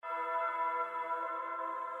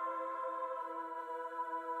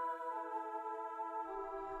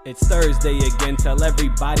It's Thursday again, tell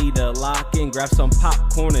everybody to lock in, grab some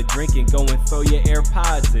popcorn, a drink, and go and throw your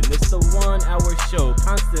AirPods in. It's the 1 hour show,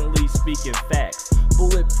 constantly speaking facts.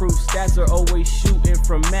 Bulletproof stats are always shooting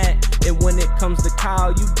from Matt. And when it comes to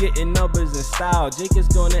Kyle, you getting numbers and style. Jake is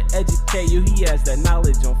gonna educate you, he has that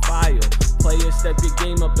knowledge on file. Players, step your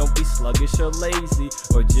game up, don't be sluggish or lazy.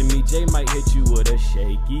 Or Jimmy J might hit you with a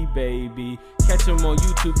shaky baby. Catch him on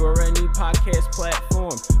YouTube or any podcast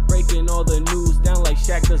platform. Breaking all the news down like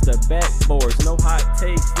Shaq does the backboards. No hot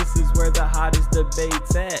takes, this is where the hottest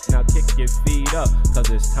debate's at. Now kick your feet up, cause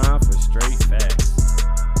it's time for straight facts.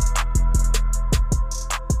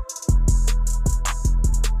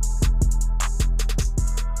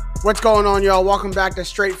 What's going on, y'all? Welcome back to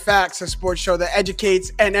Straight Facts, a sports show that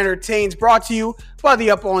educates and entertains, brought to you by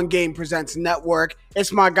the Up On Game Presents Network.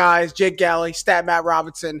 It's my guys, Jake Galley, Stat Matt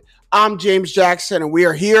Robinson. I'm James Jackson, and we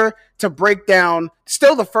are here to break down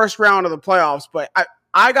still the first round of the playoffs, but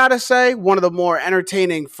I gotta say, one of the more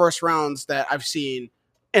entertaining first rounds that I've seen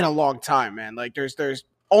in a long time, man. Like, there's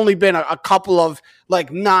only been a couple of,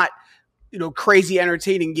 like, not, crazy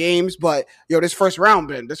entertaining games, but, this first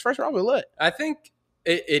round was lit. I think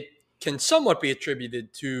it can somewhat be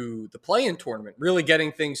attributed to the play-in tournament, really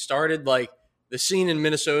getting things started, like the scene in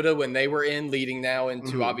Minnesota when they were leading now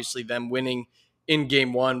into obviously them winning in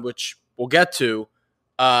game one, which we'll get to.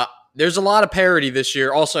 There's a lot of parity this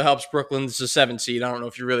year. Also helps Brooklyn's a 7 seed. I don't know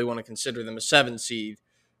if you really want to consider them a 7 seed.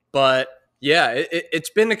 But, yeah, it's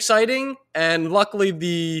been exciting. And luckily,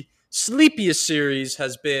 the sleepiest series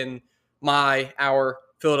has been our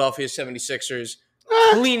Philadelphia 76ers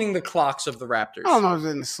cleaning the clocks of the Raptors. I don't know if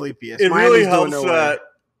it's the sleepiest. It Miami's really helps no that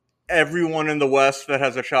everyone in the West that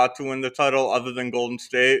has a shot to win the title, other than Golden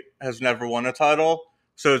State, has never won a title.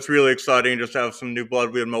 So it's really exciting just to have some new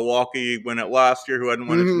blood. We had Milwaukee win it last year, who hadn't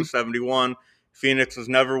won it since 71. Phoenix has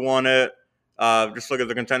never won it. Just look at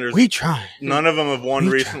the contenders. We try. None of them have won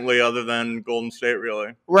recently other than Golden State,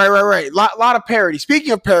 really. Right. Lot of parity.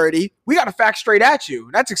 Speaking of parity, we got a fact straight at you.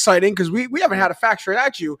 That's exciting because we haven't had a fact straight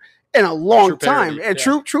at you in a long time.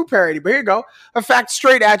 Parity, True parity. But here you go. A fact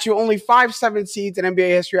straight at you. Only 5 7 seeds in NBA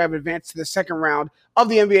history have advanced to the second round of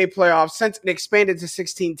the NBA playoffs since it expanded to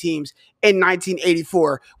 16 teams in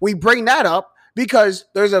 1984. We bring that up because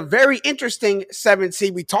there's a very interesting 7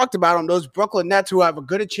 seed. We talked about them, those Brooklyn Nets, who have as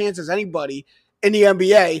good a chance as anybody in the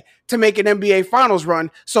NBA to make an NBA Finals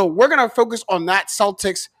run. So we're going to focus on that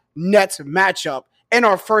Celtics-Nets matchup in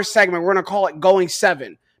our first segment. We're going to call it Going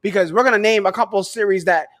 7 because we're going to name a couple of series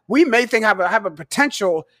that we may think have a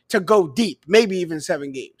potential to go deep, maybe even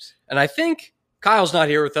 7 games. And I think Kyle's not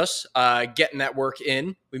here with us, getting that work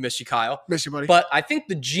in. We miss you, Kyle. Miss you, buddy. But I think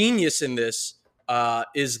the genius in this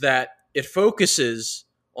is that it focuses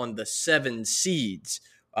on the 7 seeds.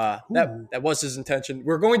 That was his intention.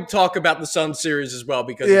 We're going to talk about the Sun series as well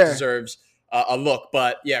because it deserves a look.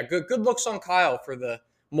 But yeah, good looks on Kyle for the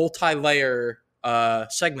multi-layer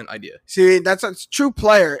segment idea. See, that's a true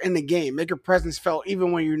player in the game. Make your presence felt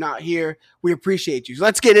even when you're not here. We appreciate you. So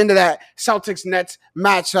let's get into that Celtics-Nets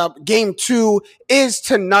matchup. Game 2 is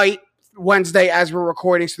tonight, Wednesday, as we're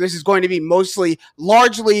recording. So this is going to be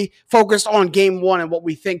largely focused on game 1 and what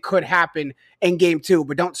we think could happen in game 2.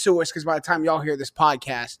 But don't sue us because by the time y'all hear this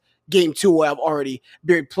podcast, game 2 will have already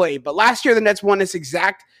been played. But last year, the Nets won this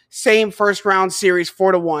exact same first round series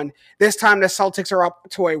 4-1. This time the Celtics are up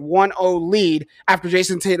to a 1-0 lead after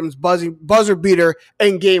Jason Tatum's buzzer beater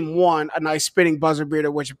in game 1, a nice spinning buzzer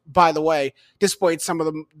beater, which, by the way, displayed some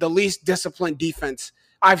of the least disciplined defense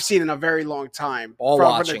I've seen in a very long time.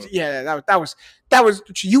 Watching. That was.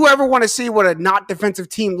 You ever want to see what a not defensive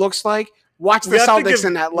team looks like? Watch the Celtics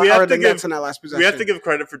in that, or the Nets in that last possession. We have to give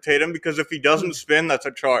credit for Tatum because if he doesn't spin, that's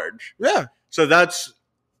a charge. Yeah. So that's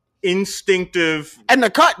instinctive. And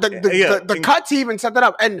the cut to even set that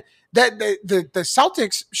up. And the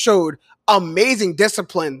Celtics showed amazing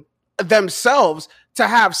discipline themselves to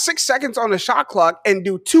have 6 seconds on the shot clock and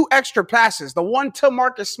do 2 extra passes. The one to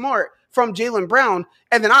Marcus Smart from Jaylen Brown,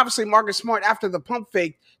 and then obviously Marcus Smart after the pump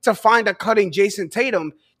fake to find a cutting Jason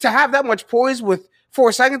Tatum. To have that much poise with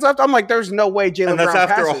 4 seconds left, I'm like, there's no way Jaylen Brown passes. And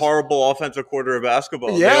that's after a horrible offensive quarter of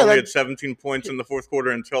basketball. Yeah, they only had 17 points in the fourth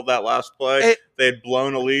quarter until that last play. They had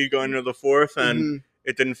blown a lead going into the fourth, and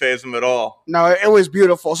it didn't faze them at all. No, it was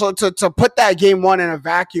beautiful. So to put that game 1 in a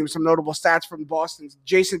vacuum, some notable stats from Boston.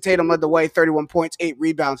 Jason Tatum led the way, 31 points, 8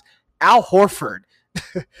 rebounds. Al Horford,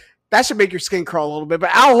 that should make your skin crawl a little bit.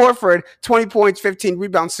 But Al Horford, 20 points, 15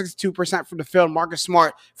 rebounds, 62% from the field. Marcus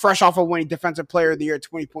Smart, fresh off of winning Defensive Player of the Year,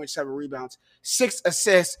 20.7 rebounds, 6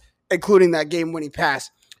 assists, including that game-winning pass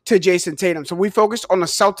to Jason Tatum. So we focused on the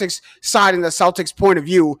Celtics side and the Celtics point of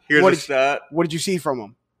view. Here's a stat. What did you see from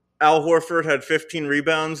him? Al Horford had 15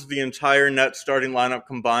 rebounds. The entire Nets starting lineup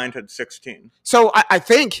combined had 16. So I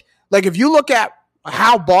think, like, if you look at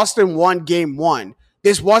how Boston won game one,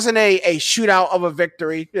 this wasn't a shootout of a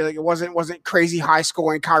victory. Like, it wasn't crazy high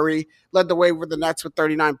scoring. Kyrie led the way with the Nets with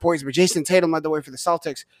 39 points, but Jason Tatum led the way for the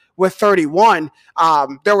Celtics with 31.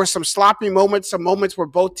 There were some sloppy moments, some moments where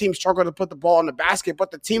both teams struggled to put the ball in the basket,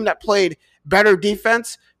 but the team that played better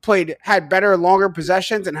defense, had better, longer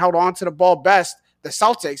possessions, and held on to the ball best, the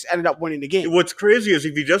Celtics, ended up winning the game. What's crazy is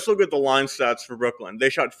if you just look at the line stats for Brooklyn, they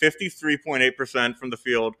shot 53.8% from the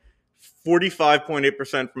field,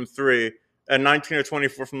 45.8% from three, and 19 or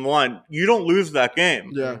 24 from the line. You don't lose that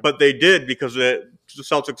game. Yeah. But they did because the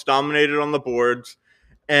Celtics dominated on the boards,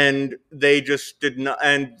 and they just did not,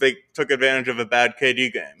 and they took advantage of a bad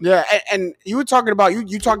KD game. Yeah, and you were talking about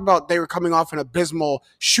you talked about they were coming off an abysmal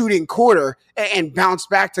shooting quarter and bounced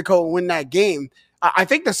back to go and win that game. I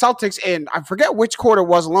think the Celtics, and I forget which quarter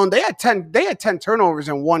was alone, they had 10 turnovers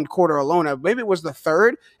in one quarter alone. Maybe it was the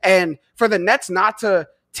third. And for the Nets not to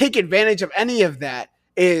take advantage of any of that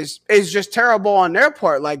is just terrible on their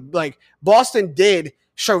part. Like Boston did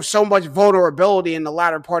show so much vulnerability in the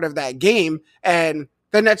latter part of that game, and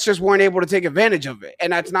the Nets just weren't able to take advantage of it.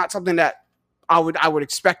 And that's not something that I would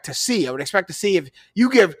expect to see. I would expect to see, if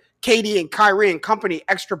you give KD and Kyrie and company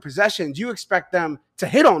extra possessions, you expect them to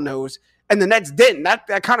hit on those. And the Nets didn't. That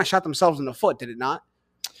kind of shot themselves in the foot, did it not?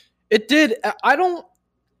 It did. I don't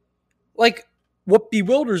like, what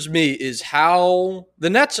bewilders me is how the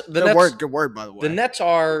Nets. Good word, by the way. The Nets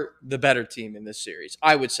are the better team in this series,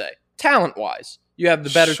 I would say, talent wise. You have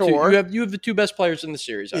the better two. You have the two best players in the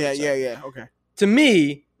series. Yeah. Okay. To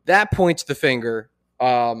me, that points the finger.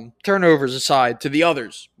 Turnovers aside, to the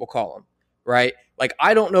others, we'll call them, right? Like,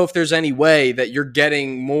 I don't know if there's any way that you're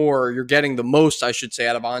getting the most, I should say,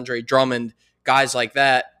 out of Andre Drummond, guys like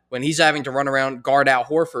that, when he's having to run around, guard Al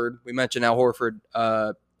Horford. We mentioned Al Horford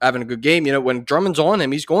having a good game. You know, when Drummond's on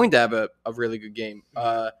him, he's going to have a really good game.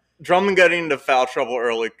 Drummond getting into foul trouble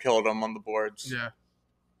early killed him on the boards.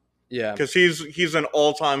 Yeah. Because he's an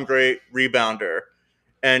all-time great rebounder,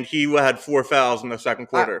 and he had 4 fouls in the second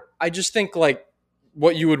quarter. I just think, like,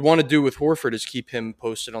 what you would want to do with Horford is keep him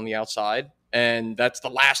posted on the outside. And that's the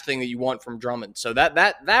last thing that you want from Drummond. So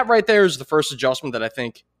that right there is the first adjustment that I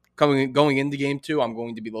think going into game two, I'm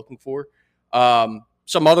going to be looking for.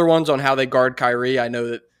 Some other ones on how they guard Kyrie. I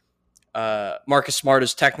know that Marcus Smart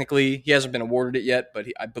is technically, he hasn't been awarded it yet, but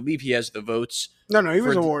I believe he has the votes. No, he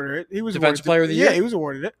was awarded it. He was Defensive Player of the Year. Yeah, he was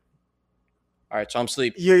awarded it. All right, so I'm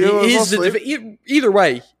asleep. Either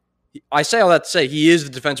way, I say all that to say he is the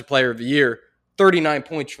Defensive Player of the Year. 39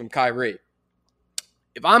 points from Kyrie.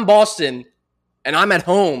 If I'm Boston and I'm at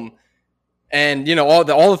home, and you know all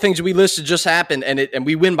the things that we listed just happened, and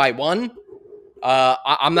we win by one,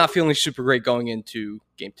 I'm not feeling super great going into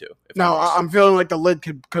game two. No, I'm feeling like the lid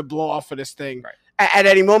could blow off of this thing right at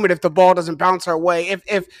any moment if the ball doesn't bounce our way.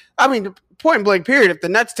 If point blank period, if the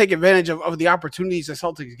Nets take advantage of the opportunities the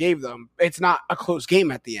Celtics gave them, it's not a close game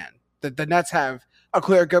at the end. The Nets have a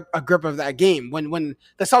clear grip of that game. When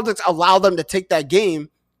the Celtics allow them to take that game,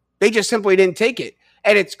 they just simply didn't take it.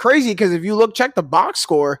 And it's crazy because if you check the box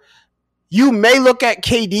score, you may look at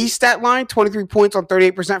KD's stat line, 23 points on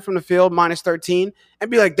 38% from the field, minus 13, and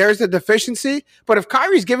be like, there's the deficiency. But if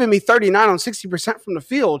Kyrie's giving me 39 on 60% from the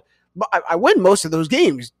field, I win most of those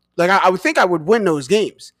games. Like, I would think I would win those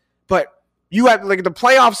games. But you have, like, the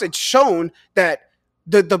playoffs, it's shown that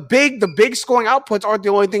the big scoring outputs aren't the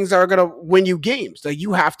only things that are going to win you games. Like,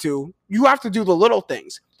 you have to do the little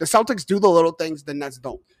things. The Celtics do the little things, the Nets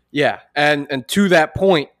don't. Yeah, and to that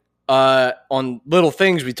point, on little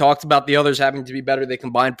things, we talked about the others having to be better. They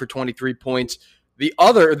combined for 23 points. The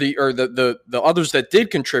others that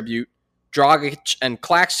did contribute, Dragic and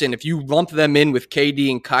Claxton, if you lump them in with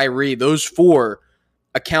KD and Kyrie, those four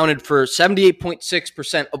accounted for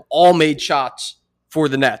 78.6% of all made shots for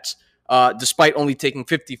the Nets, despite only taking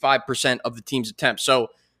 55% of the team's attempts. So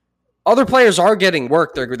other players are getting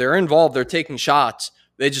work. They're involved. They're taking shots.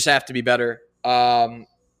 They just have to be better.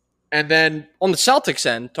 And then on the Celtics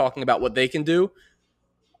end, talking about what they can do,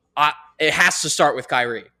 it has to start with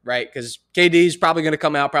Kyrie, right? Because KD is probably going to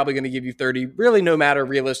come out, probably going to give you 30, really no matter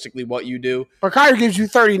realistically what you do. But Kyrie gives you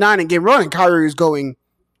 39 in game one, and Kyrie is going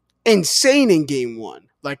insane in game one.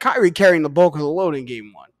 Like, Kyrie carrying the bulk of the load in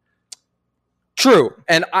game one. True.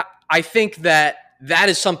 And I think that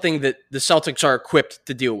is something that the Celtics are equipped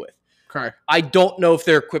to deal with. Okay. I don't know if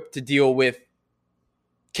they're equipped to deal with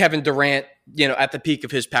Kevin Durant, at the peak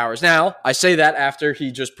of his powers. Now, I say that after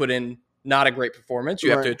he just put in not a great performance.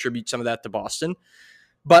 You have to attribute some of that to Boston.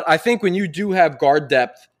 But I think when you do have guard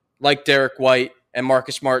depth like Derek White, and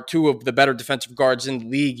Marcus Smart, two of the better defensive guards in the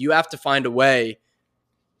league, you have to find a way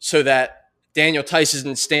so that Daniel Tice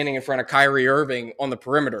isn't standing in front of Kyrie Irving on the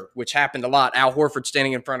perimeter, which happened a lot. Al Horford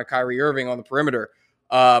standing in front of Kyrie Irving on the perimeter.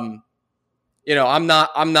 I'm not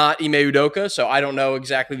Ime Udoka, so I don't know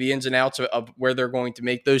exactly the ins and outs of where they're going to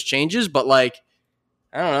make those changes. But I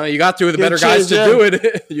don't know. You got two of the better guys to do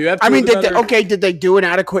it. You have. Did they do an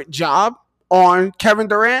adequate job on Kevin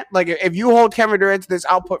Durant? Like, if you hold Kevin Durant to this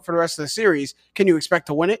output for the rest of the series, can you expect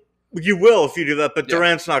to win it? You will if you do that, but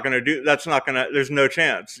Durant's not going to do. That's not going to. There's no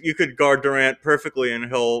chance. You could guard Durant perfectly, and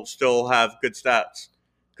he'll still have good stats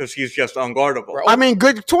because he's just unguardable. I mean,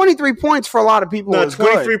 good 23 points for a lot of people. No, is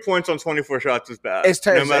 23 good. points on 24 shots is bad. It's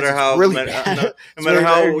terrible. No matter how, really no matter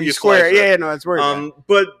how you square. Slice it. Yeah, no, it's weird.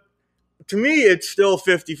 But to me, it's still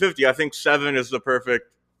 50-50. I think 7 is the perfect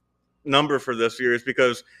number for this series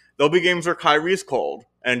because there'll be games where Kyrie's cold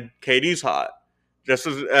and KD's hot. Just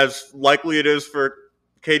as likely it is for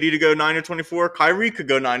KD to go 9-24, Kyrie could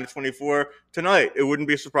go 9-24 tonight. It wouldn't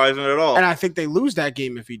be surprising at all. And I think they lose that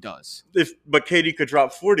game if he does. But KD could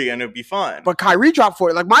drop 40 and it'd be fine. But Kyrie dropped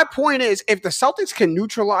 40. Like, my point is, if the Celtics can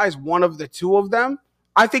neutralize one of the two of them,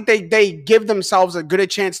 I think they give themselves as good a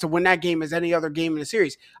chance to win that game as any other game in the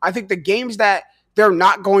series. I think the games that they're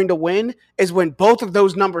not going to win is when both of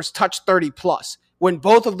those numbers touch 30+, when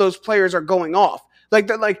both of those players are going off.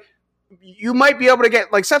 You might be able to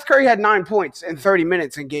get, like, Seth Curry had 9 points in 30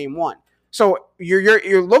 minutes in game 1. So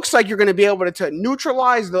it looks like you're going to be able to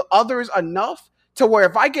neutralize the others enough to where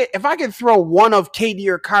if I can throw one of KD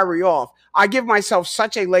or Kyrie off, I give myself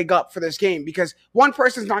such a leg up for this game because one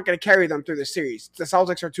person's not going to carry them through the series. The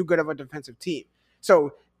Celtics are too good of a defensive team.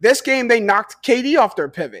 So this game, they knocked KD off their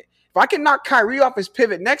pivot. If I can knock Kyrie off his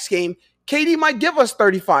pivot next game, KD might give us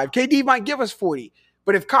 35. KD might give us 40.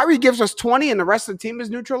 But if Kyrie gives us 20 and the rest of the team is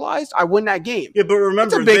neutralized, I win that game. Yeah, but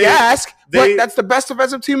remember, it's a big ask, but that's the best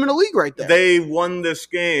defensive team in the league right there. They won this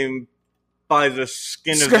game by the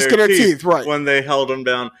skin of their teeth right, when they held them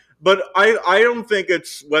down. But I don't think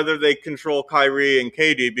it's whether they control Kyrie and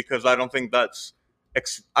KD because I don't think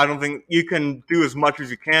you can do as much as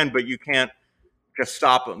you can, but you can't just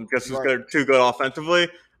stop them just as they're too good offensively.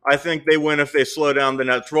 I think they win if they slow down the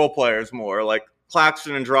Nets role players more, like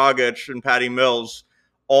Claxton and Dragic and Patty Mills.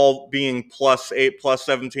 All being +8,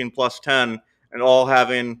 +17, +10, and all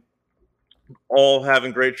having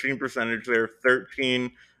great shooting percentage. They're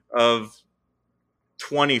 13 of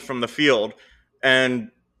 20 from the field,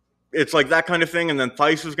 and it's like that kind of thing. And then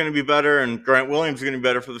Theis is going to be better, and Grant Williams is going to be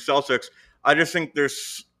better for the Celtics. I just think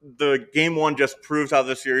the game 1 just proves how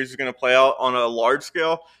this series is going to play out on a large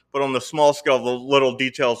scale, but on the small scale, the little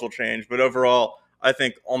details will change. But overall, I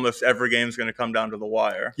think almost every game is going to come down to the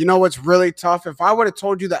wire. You know what's really tough? If I would have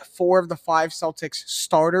told you that 4 of the 5 Celtics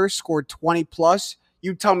starters scored 20+,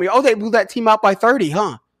 you'd tell me, oh, they blew that team out by 30,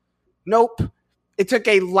 huh? Nope. It took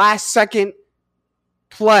a last-second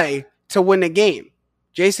play to win the game.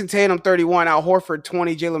 Jason Tatum, 31, Al Horford,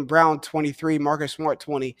 20, Jaylen Brown, 23, Marcus Smart,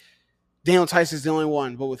 20. Daniel Tice is the only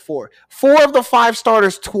one, but with 4. 4 of the 5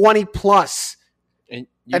 starters, 20+.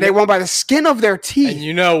 And they won by the skin of their teeth. And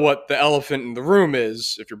you know what the elephant in the room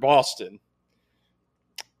is if you're Boston.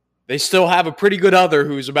 They still have a pretty good other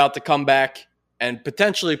who's about to come back and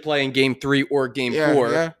potentially play in Game 3 or Game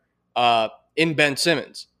 4 in Ben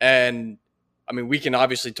Simmons. And, I mean, we can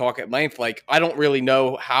obviously talk at length. Like, I don't really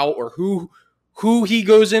know how or who he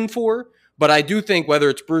goes in for, but I do think whether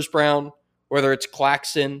it's Bruce Brown, whether it's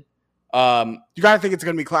Claxton. You got to think it's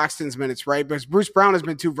going to be Claxton's minutes, right? Because Bruce Brown has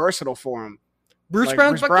been too versatile for him. Bruce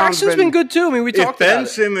Claxton's been good too. I mean, we talked about it. If Ben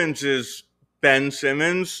Simmons is Ben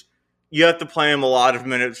Simmons, you have to play him a lot of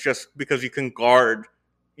minutes just because you can guard.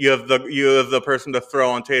 You have the person to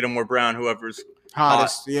throw on Tatum or Brown, whoever's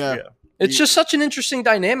hottest. hot. Yeah. It's just such an interesting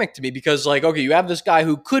dynamic to me because, like, okay, you have this guy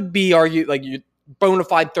who could be argued like your bona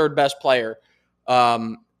fide third best player,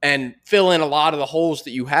 and fill in a lot of the holes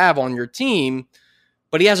that you have on your team,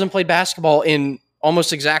 but he hasn't played basketball in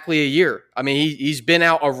almost exactly a year. I mean, he's been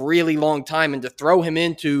out a really long time, and to throw him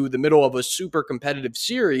into the middle of a super competitive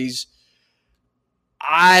series,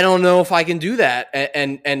 I don't know if I can do that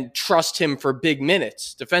and trust him for big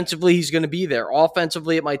minutes. Defensively, he's going to be there.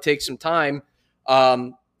 Offensively, it might take some time.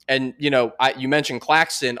 And, you know, you mentioned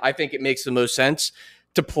Claxton. I think it makes the most sense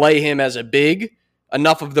to play him as a big.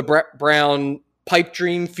 Enough of the Brett Brown pipe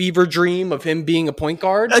dream, fever dream of him being a point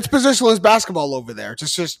guard. It's positionless basketball over there.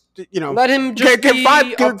 Just you know, let him just get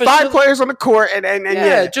five players on the court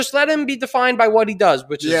and just let him be defined by what he does,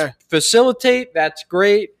 which is facilitate. That's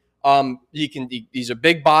great. He's a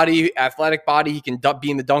big body, athletic body. He can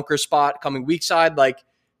be in the dunker spot, coming weak side. Like,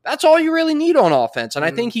 That's all you really need on offense, and I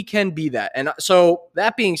think he can be that. And so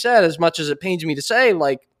that being said, as much as it pains me to say,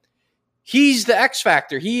 like, he's the X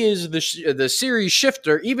factor. He is the series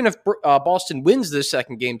shifter. Even if Boston wins this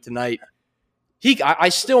second game tonight, I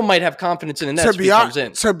still might have confidence in the Nets if he comes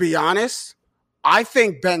in. To be honest, I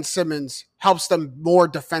think Ben Simmons helps them more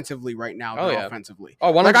defensively right now than offensively.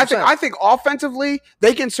 Oh, 100%. I think offensively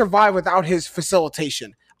they can survive without his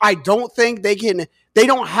facilitation. I don't think they can. They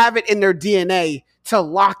don't have it in their DNA to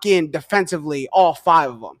lock in defensively all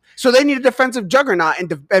 5 of them. So they need a defensive juggernaut,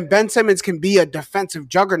 and Ben Simmons can be a defensive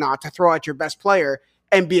juggernaut to throw at your best player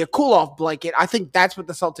and be a cool-off blanket. I think that's what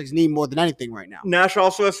the Celtics need more than anything right now. Nash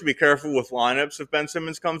also has to be careful with lineups if Ben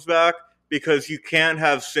Simmons comes back, because you can't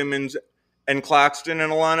have Simmons and Claxton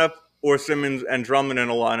in a lineup or Simmons and Drummond in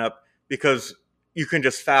a lineup, because you can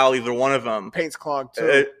just foul either one of them. Paint's clogged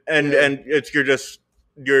too. And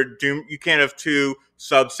you're doomed. You can't have 2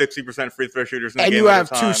 sub 60% free throw shooters in the game. And you have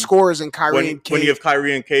 2 scorers in Kyrie and KD. When you have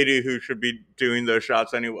Kyrie and KD, who should be doing those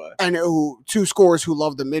shots anyway. And 2 scorers who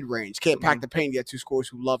love the mid-range. Can't pack the paint, yet 2 scorers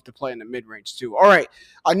who love to play in the mid-range too. All right,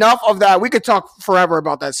 enough of that. We could talk forever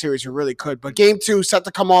about that series. We really could. But game 2 set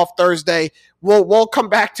to come off Thursday. We'll come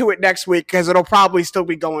back to it next week because it'll probably still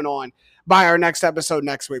be going on by our next episode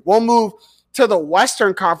next week. We'll move to the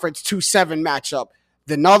Western Conference 2-7 matchup.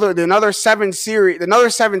 Another 7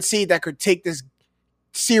 seed that could take this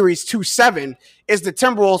series 2-7 is the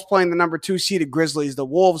Timberwolves playing the number 2 seeded Grizzlies. The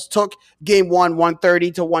Wolves took game 1,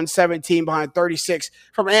 130 to 117 behind 36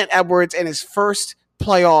 from Ant Edwards in his first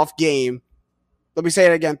playoff game. Let me say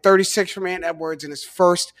it again. 36 from Ant Edwards in his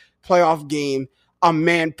first playoff game. A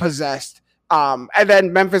man possessed. And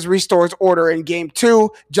then Memphis restores order in game 2.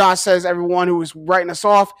 Josh says, everyone who was writing us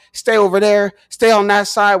off, stay over there. Stay on that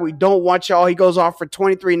side. We don't want y'all. He goes off for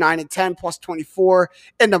 23, 9, and 10, plus 24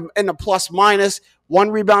 in the plus minus. 1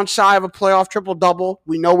 rebound shy of a playoff triple-double.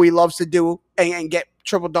 We know he loves to do and get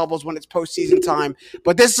triple-doubles when it's postseason time.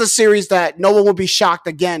 But this is a series that no one will be shocked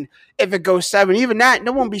again if it goes 7. Even that,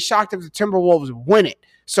 no one will be shocked if the Timberwolves win it.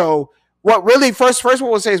 So what really, first what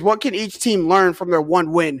we'll say is, what can each team learn from their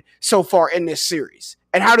 1 win so far in this series?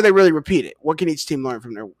 And how do they really repeat it? What can each team learn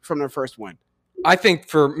from their first win? I think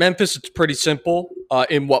for Memphis, it's pretty simple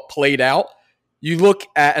in what played out. You look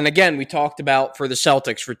at, and again, we talked about for the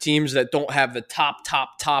Celtics, for teams that don't have the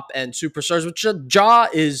top end superstars, which Ja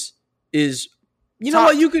is you know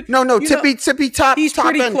what, you could tippy top. He's top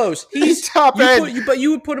pretty end. close. He's top end. But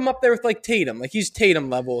you would put him up there with like Tatum. Like, he's Tatum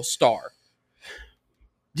level star.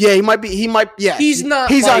 Yeah, he might be. Yeah, he's not.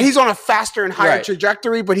 He's on a faster and higher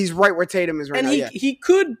trajectory, but he's right where Tatum is right now. And he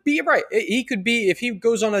could be right. He could be, if he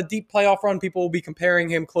goes on a deep playoff run, people will be comparing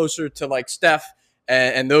him closer to like Steph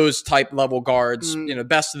and those type level guards.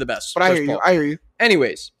 Best of the best. But I hear you.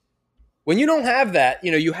 Anyways, when you don't have that,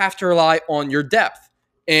 you have to rely on your depth.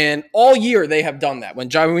 And all year they have done that.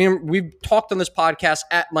 When we've talked on this podcast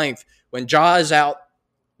at length. When Ja is out,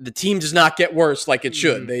 the team does not get worse like it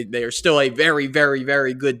should. They are still a very, very,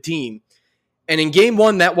 very good team. And in game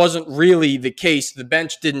 1, that wasn't really the case. The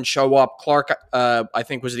bench didn't show up. Clark, I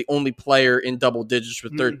think, was the only player in double digits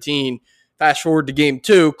with 13. Fast forward to game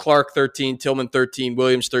 2, Clark 13, Tillman 13,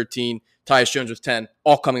 Williams 13, Tyus Jones with 10,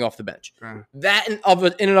 all coming off the bench. That in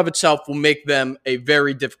and of itself will make them a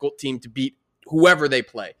very difficult team to beat whoever they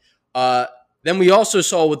play. Then we also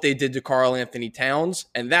saw what they did to Karl Anthony Towns,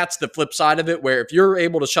 and that's the flip side of it, where if you're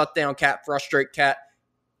able to shut down Cat, frustrate Cat,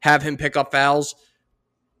 have him pick up fouls,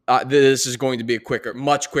 this is going to be a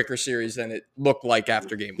much quicker series than it looked like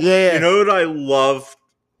after game 1. Yeah. You know what I love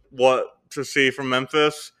to see from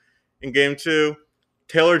Memphis in game 2?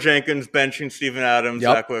 Taylor Jenkins benching Steven Adams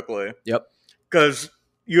that quickly. Yep. Because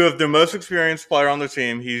you have the most experienced player on the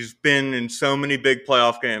team. He's been in so many big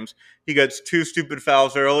playoff games. He gets 2 stupid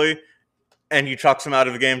fouls early, and he chucks him out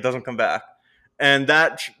of the game, doesn't come back. And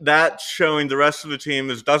that's showing the rest of the team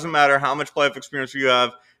is, doesn't matter how much playoff experience you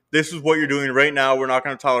have, this is what you're doing right now. We're not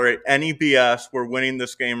going to tolerate any BS. We're winning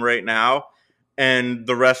this game right now. And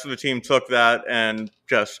the rest of the team took that and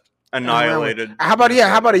just annihilated. How about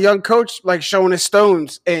a young coach like showing his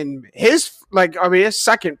stones in his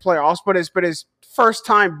second playoffs, but his first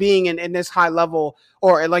time being in this high level,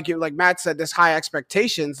 or like Matt said, this high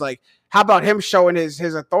expectations. Like, how about him showing his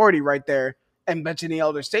authority right there and benching the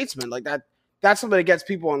elder statesman? Like that's something that gets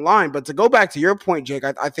people in line. But to go back to your point, Jake,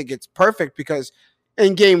 I think it's perfect because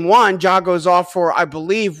in game 1, Ja goes off for, I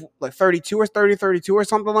believe, like 32 or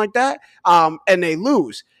something like that. And they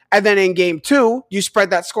lose. And then in game 2, you spread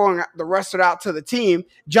that scoring, the rest of it out to the team.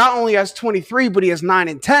 Ja only has 23, but he has 9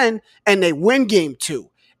 and 10, and they win game 2.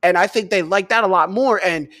 And I think they like that a lot more.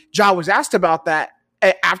 And Ja was asked about that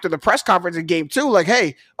after the press conference in game 2, like,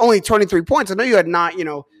 hey, only 23 points. I know you had 9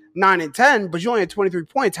 and 10, but you only had 23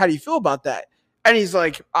 points. How do you feel about that? And he's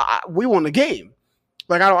like, we won the game.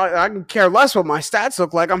 Like, I can care less what my stats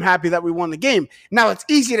look like. I'm happy that we won the game. Now, it's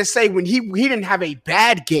easy to say when he didn't have a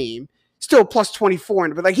bad game, still plus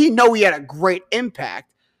 24, but like he had a great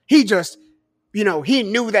impact. He just, he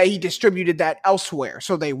knew that he distributed that elsewhere,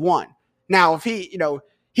 so they won. Now, if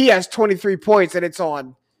he has 23 points and it's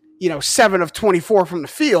on, 7 of 24 from the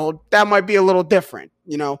field, that might be a little different,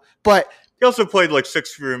 But he also played like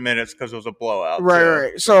 6 fewer minutes because it was a blowout.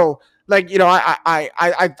 Right. So, like,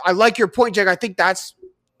 I like your point, Jake. I think that's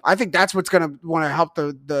what's going to want to help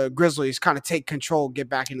the Grizzlies kind of take control, get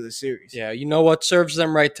back into the series. Yeah, you know what serves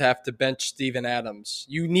them right to have to bench Steven Adams.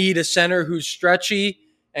 You need a center who's stretchy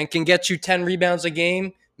and can get you 10 rebounds a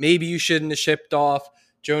game. Maybe you shouldn't have shipped off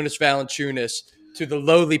Jonas Valanciunas to the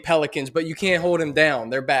lowly Pelicans, but you can't hold him down.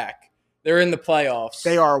 They're back. They're in the playoffs.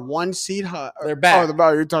 They are 1 seed high. They're back.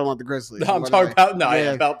 You're talking about the Grizzlies. No, I'm talking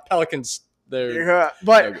about Pelicans.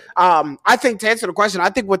 But I think to answer the question, I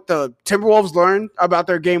think what the Timberwolves learned about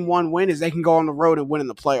their game 1 win is they can go on the road and win in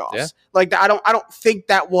the playoffs. Yeah. Like, I don't think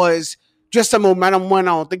that was just a momentum win.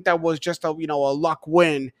 I don't think that was just a luck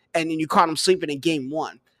win and then you caught them sleeping in game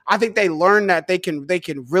 1. I think they learned that they can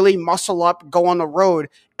really muscle up, go on the road,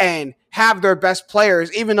 and have their best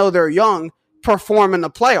players, even though they're young, perform in the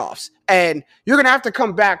playoffs. And you're gonna have to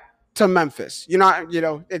come back to Memphis.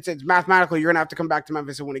 It's mathematically you're gonna have to come back to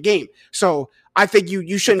Memphis and win a game. So I think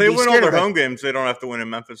you shouldn't. If be they win scared all their of home games, they don't have to win in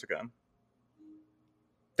Memphis again.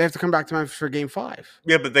 They have to come back to Memphis for game 5.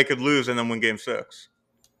 Yeah, but they could lose and then win game 6.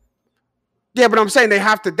 Yeah, but I'm saying they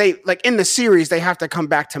have to. They like in the series they have to come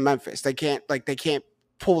back to Memphis. They can't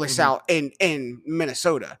pull this out in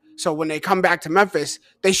Minnesota. So when they come back to Memphis,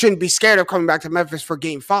 they shouldn't be scared of coming back to Memphis for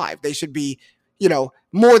game 5. They should be,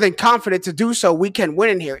 more than confident to do so. We can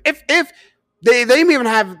win in here. If they may even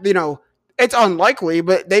have, it's unlikely,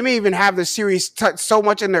 but they may even have the series so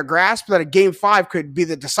much in their grasp that a game 5 could be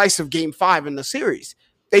the decisive game 5 in the series.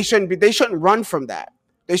 They shouldn't run from that.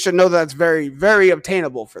 They should know that's very, very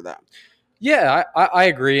obtainable for them. Yeah, I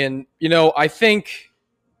agree. And, I think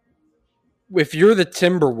if you're the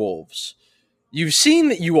Timberwolves, you've seen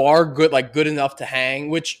that you are good enough to hang,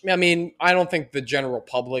 which, I mean, I don't think the general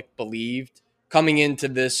public believed coming into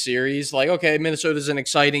this series. Like, okay, Minnesota's an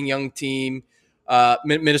exciting young team.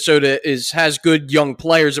 Minnesota has good young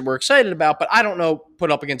players that we're excited about, but I don't know,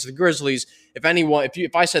 put up against the Grizzlies. If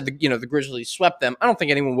I said the Grizzlies swept them, I don't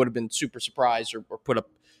think anyone would have been super surprised or put up,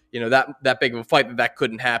 that big of a fight that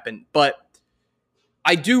couldn't happen. But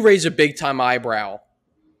I do raise a big time eyebrow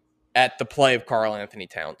at the play of Karl Anthony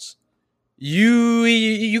Towns.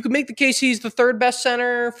 You could make the case he's the 3rd best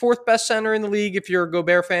center, 4th best center in the league if you're a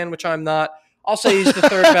Gobert fan, which I'm not. I'll say he's the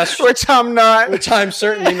 3rd best. Which I'm not. Which I'm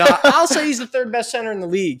certainly not. I'll say he's the 3rd best center in the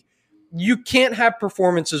league. You can't have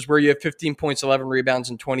performances where you have 15 points, 11 rebounds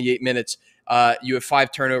in 28 minutes. You have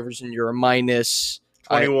 5 turnovers and you're a minus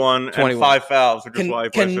 21 and 5 fouls, which is why he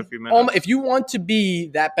plays a few minutes. If you want to be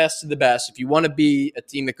that best of the best, if you want to be a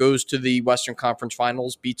team that goes to the Western Conference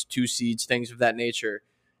Finals, beats 2 seeds, things of that nature,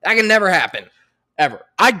 that can never happen, ever.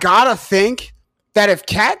 I gotta think that if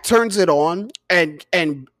Cat turns it on and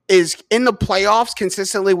is in the playoffs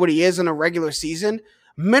consistently what he is in a regular season,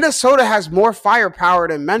 Minnesota has more firepower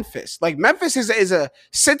than Memphis. Like, Memphis is a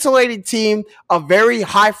scintillating team, a very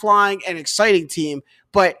high-flying and exciting team,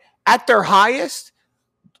 but at their highest,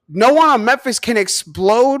 no one on Memphis can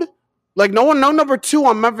explode. Like, no number 2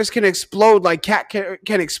 on Memphis can explode like Cat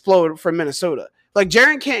can explode from Minnesota. Like,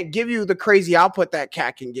 Jaren can't give you the crazy output that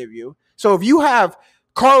Cat can give you. So if you have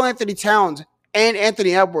Karl Anthony Towns and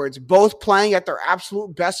Anthony Edwards both playing at their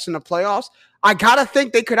absolute best in the playoffs, I got to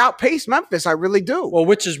think they could outpace Memphis. I really do. Well,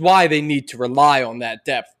 which is why they need to rely on that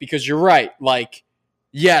depth, because you're right. Like,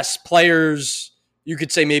 yes, players, you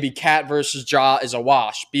could say maybe Cat versus Ja is a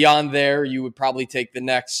wash. Beyond there, you would probably take the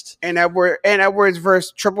next. And Edwards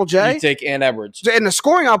versus Triple J? You take Ant Edwards. In the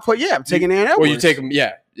scoring output, yeah, I'm taking Ant Edwards. Or you take him,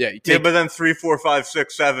 yeah. Yeah, but then 3, 4, 5,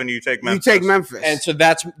 6, 7, you take Memphis. You take Memphis. And so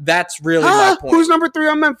that's really my point. Who's number 3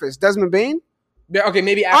 on Memphis? Desmond Bane? Yeah, okay,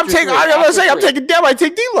 maybe after I'm taking Dem. I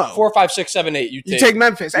take D'Lo. 4, 5, 6, 7, 8. You take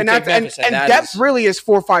Memphis. And depth really is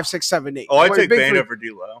 4, 5, 6, 7, 8. Oh, I take Bane over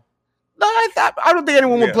D'Lo. No, I don't think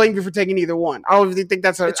anyone would blame you for taking either one. I don't really think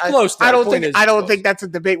that's it's close. I don't think that's a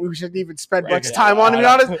debate we should even spend much time on, to be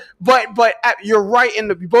honest. But you're right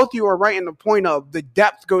both of you are right in the point of the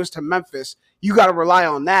depth goes to Memphis. You got to rely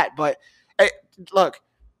on that. But look,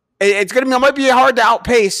 it's gonna be. It might be hard to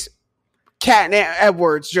outpace Cat and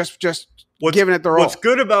Edwards. Just giving it their all. What's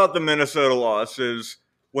good about the Minnesota loss is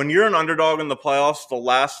when you're an underdog in the playoffs, the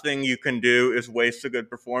last thing you can do is waste a good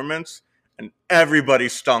performance. And everybody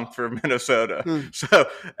stunk for Minnesota. So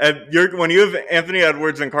when you have Anthony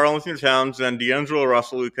Edwards and Karl-Anthony Towns and D'Angelo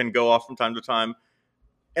Russell who can go off from time to time,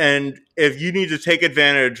 and if you need to take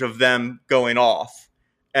advantage of them going off,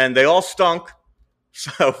 and they all stunk,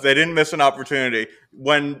 so they didn't miss an opportunity.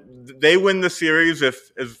 When they win the series,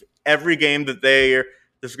 if every game that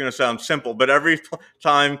this is going to sound simple, but every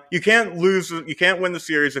time you can't win the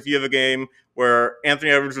series if you have a game where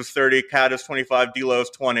Anthony Edwards is 30, Cat is 25, D'Lo is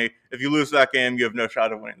 20. If you lose that game, you have no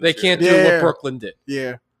shot of winning. They can't do what Brooklyn did.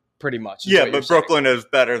 Yeah, pretty much. Yeah, but Brooklyn is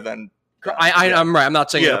better than. I'm right. I'm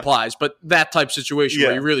not saying it applies, but that type of situation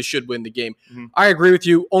where you really should win the game. Mm-hmm. I agree with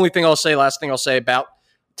you. Last thing I'll say about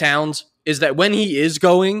Towns is that when he is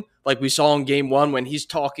going, like we saw in game 1, when he's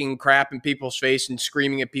talking crap in people's face and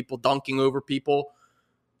screaming at people, dunking over people,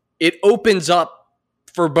 it opens up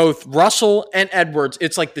for both Russell and Edwards.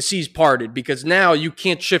 It's like the seas parted because now you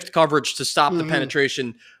can't shift coverage to stop the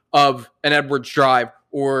penetration of an Edwards drive,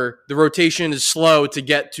 or the rotation is slow to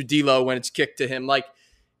get to D'Lo when it's kicked to him. Like,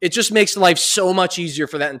 it just makes life so much easier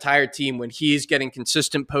for that entire team when he's getting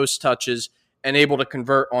consistent post touches and able to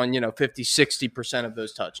convert on, 50, 60% of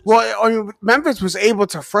those touches. Well, I mean, Memphis was able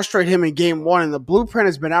to frustrate him in game 1, and the blueprint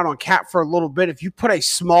has been out on Cat for a little bit. If you put a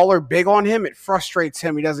smaller big on him, it frustrates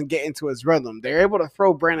him. He doesn't get into his rhythm. They're able to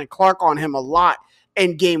throw Brandon Clark on him a lot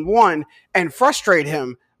in game 1 and frustrate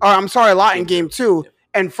him. A lot in game 2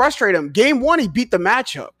 and frustrate him. Game 1, he beat the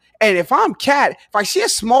matchup. And if I'm Cat, if I see a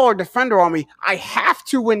smaller defender on me, I have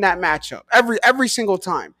to win that matchup every single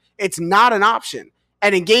time. It's not an option.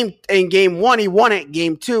 And in game 1, he won it.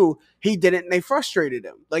 Game 2, he didn't, and they frustrated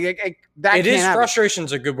him.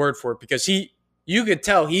 Frustration's a good word for it, because you could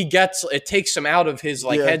tell it takes him out of his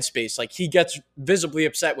headspace. Like, he gets visibly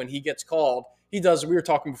upset when he gets called. He does. We were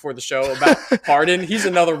talking before the show about Harden. He's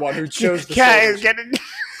another one who shows the shoulders.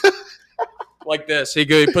 Like this. He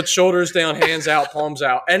puts shoulders down, hands out, palms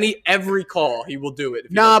out. Every call, he will do it.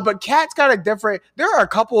 But Cat's got a different – there are a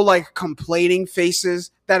couple, complaining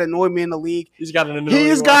faces that annoy me in the league. He's got an annoying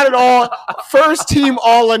He's got it all. First team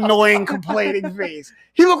all annoying complaining face.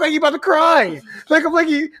 He looked like he's about to cry.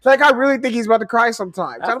 I really think he's about to cry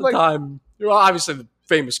sometimes. Obviously the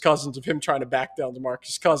famous cousins of him trying to back down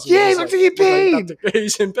DeMarcus Cousins. Yeah, he looks like he's in pain.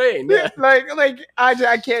 He's in pain. Yeah.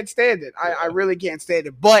 I can't stand it. I really can't stand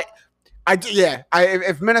it. But –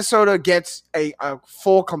 if Minnesota gets a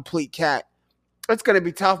full complete Cat, it's going to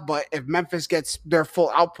be tough. But if Memphis gets their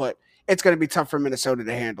full output, it's going to be tough for Minnesota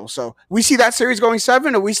to handle. So we see that series going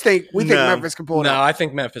 7, or we think Memphis can pull it out? No, I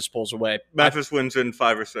think Memphis pulls away. Memphis wins in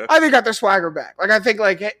 5 or 6. I think got their swagger back. I think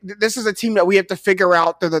this is a team that we have to figure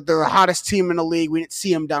out. They're the hottest team in the league. We didn't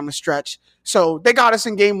see them down the stretch, so they got us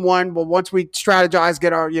in game 1. But once we strategize,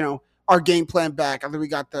 get our game plan back, I think we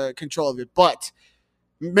got the control of it. But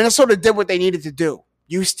Minnesota did what they needed to do.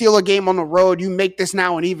 You steal a game on the road, you make this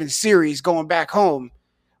now an even series going back home.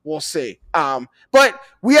 We'll see. But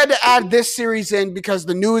we had to add this series in because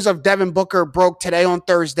the news of Devin Booker broke today on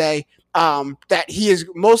Thursday, that he is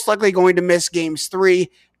most likely going to miss games 3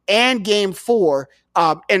 and game 4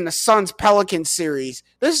 in the Suns-Pelicans series.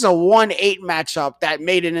 This is a 1-8 matchup that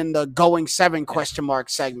made it in the going 7 ?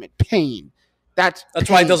 Segment. Pain. That's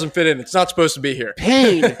why it doesn't fit in. It's not supposed to be here.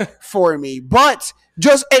 Pain for me. But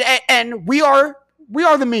and we are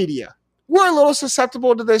the media. We're a little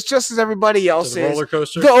susceptible to this, just as everybody else is. Roller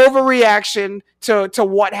coaster. The overreaction to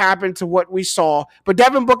what happened, to what we saw. But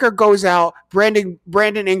Devin Booker goes out, Brandon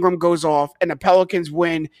Ingram goes off, and the Pelicans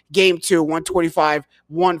win game 2,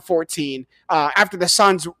 125-114. After the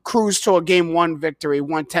Suns cruise to a game 1 victory,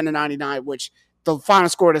 110-99, which the final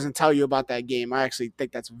score doesn't tell you about that game. I actually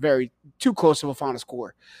think that's very too close of a final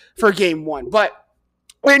score for game 1. But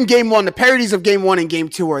in game 1, the parodies of game 1 and game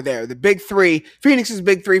 2 are there. The big 3, Phoenix's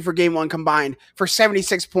big 3 for game 1 combined for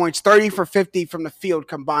 76 points, 30 for 50 from the field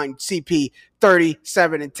combined. CP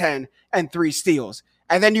 37 and 10 and 3 steals.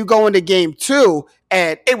 And then you go into game 2,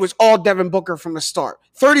 and it was all Devin Booker from the start.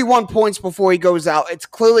 31 points before he goes out. It's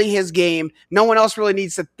clearly his game. No one else really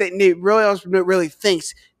needs to really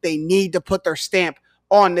thinks they need to put their stamp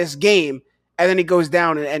on this game. And then he goes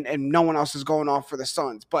down, and no one else is going off for the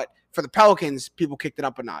Suns. But for the Pelicans, people kicked it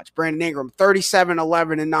up a notch. Brandon Ingram, 37,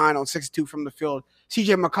 11, and 9 on 62 from the field.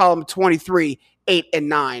 CJ McCollum, 23, 8, and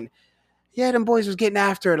 9. Yeah, them boys was getting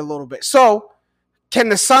after it a little bit. So, can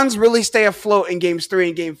the Suns really stay afloat in games 3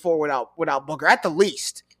 and game 4 without Booker, at the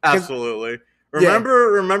least? Absolutely.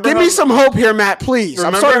 Remember. Give me some hope here, Matt, please.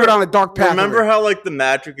 I'm sorry to go down a dark path. Remember how the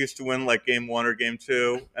Magic used to win game 1 or game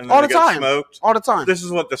 2, and then all the they time, get smoked? all the time. This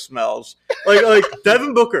is what this smells like.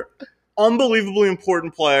 Devin Booker. unbelievably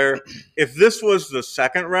important player. If this was the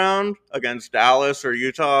second round against Dallas or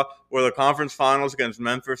Utah, or the conference finals against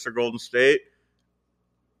Memphis or Golden State,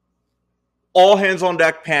 all hands on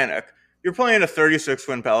deck panic. You're playing a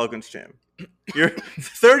 36-win Pelicans team. You're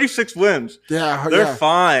 36 wins. Yeah, they're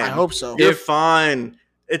fine. I hope so. You're fine.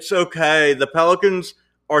 It's okay. The Pelicans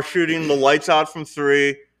are shooting the lights out from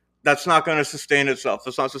three. That's not going to sustain itself.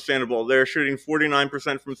 That's not sustainable. They're shooting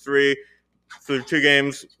 49% from three through 2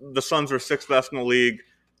 games. The Suns were 6th best in the league,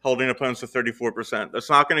 holding opponents to 34%. That's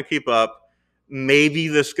not going to keep up. Maybe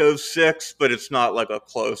this goes 6, but it's not like a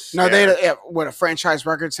close. No, they had a franchise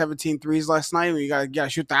record 17 threes last night. You got to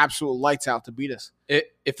shoot the absolute lights out to beat us.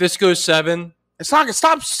 If this goes 7, it's not.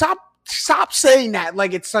 Stop saying that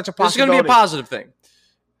like it's such a possibility. It's going to be a positive thing.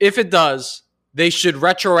 If it does, they should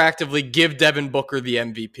retroactively give Devin Booker the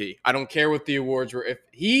MVP. I don't care what the awards were.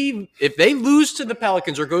 If they lose to the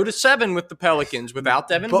Pelicans or go to 7 with the Pelicans without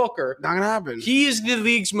Devin Booker, not gonna happen. He is the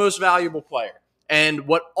league's most valuable player. And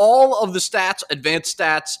what all of the stats, advanced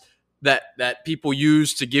stats that people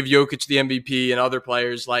use to give Jokic the MVP and other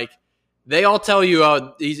players, like they all tell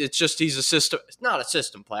you he's a system. It's not a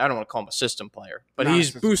system player. I don't want to call him a system player, but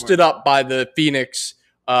he's boosted up by the Phoenix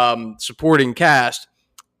supporting cast.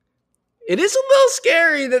 It is a little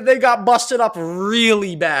scary that they got busted up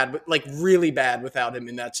really bad without him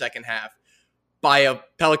in that second half by a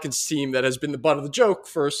Pelicans team that has been the butt of the joke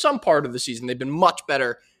for some part of the season. They've been much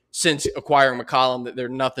better since acquiring McCollum, that they're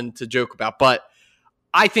nothing to joke about. But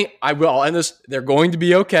I think I will end this. They're going to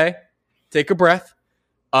be okay. Take a breath.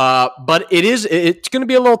 But it's going to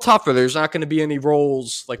be a little tougher. There's not going to be any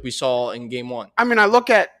roles like we saw in game 1. I mean, I look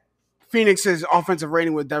at Phoenix's offensive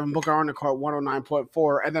rating with Devin Booker on the court,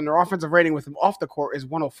 109.4, and then their offensive rating with him off the court is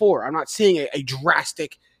 104. I'm not seeing a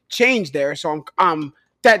drastic change there. So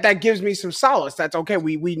that gives me some solace. That's okay.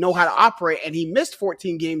 We know how to operate, and he missed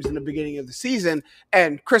 14 games in the beginning of the season,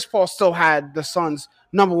 and Chris Paul still had the Suns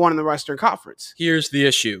number 1 in the Western Conference. Here's the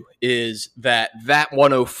issue, is that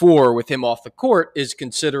 104 with him off the court is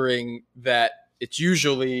considering that it's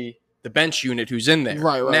usually the bench unit who's in there.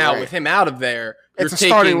 Right. Now, with him out of there, it's a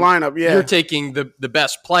starting lineup, yeah. You're taking the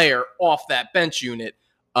best player off that bench unit.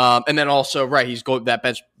 And then also, that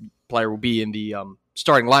bench player will be in the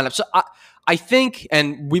starting lineup. So I think,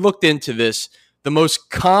 and we looked into this, the most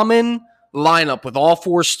common lineup with all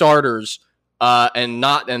 4 starters and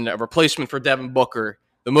a replacement for Devin Booker,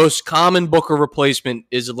 the most common Booker replacement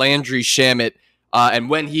is Landry Shamet. And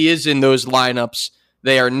when he is in those lineups,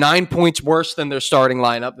 they are 9 points worse than their starting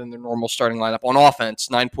lineup, than their normal starting lineup on offense,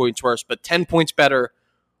 9 points worse, but 10 points better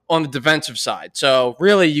on the defensive side. So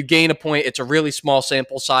really, you gain a point. It's a really small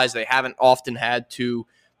sample size. They haven't often had to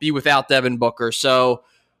be without Devin Booker. So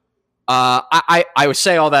I would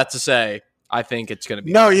say all that to say, I think it's going to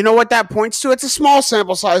be. No, you know what that points to? It's a small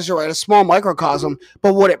sample size, you're right, a small microcosm.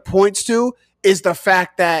 But what it points to is the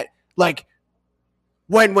fact that, like,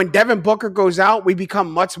 when Devin Booker goes out, we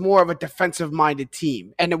become much more of a defensive-minded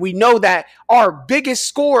team. And we know that our biggest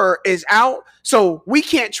scorer is out, so we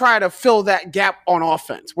can't try to fill that gap on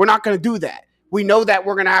offense. We're not going to do that. We know that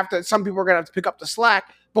we're going to have to – some people are going to have to pick up the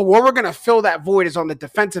slack, but where we're going to fill that void is on the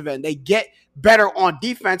defensive end. They get better on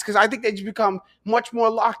defense because I think they just become much more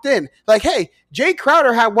locked in. Like, hey, Jay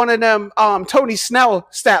Crowder had one of them Tony Snell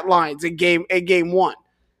stat lines in game 1.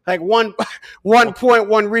 Like 1 point,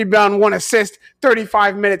 1 rebound, 1 assist,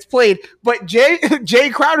 35 minutes played. But Jay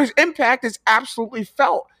Crowder's impact is absolutely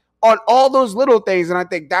felt on all those little things, and I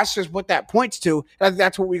think that's just what that points to.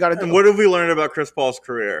 That's what we got to do. And what have we learned about Chris Paul's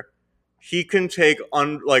career? He can take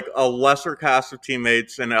a lesser cast of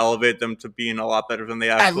teammates and elevate them to being a lot better than they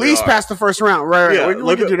actually are. At least past the first round, right? Yeah,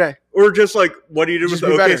 What do today? Or just like what he did with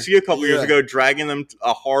OKC a couple years Yeah. ago, dragging them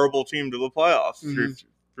a horrible team to the playoffs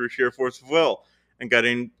through sheer force of will and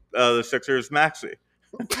getting the Sixers Maxey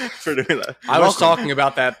for doing that. I was talking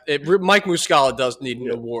about that. Mike Muscala does need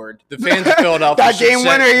an award. The fans of Philadelphia That game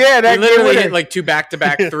winner, he game literally winner. hit like 2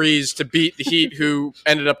 back-to-back threes to beat the Heat, who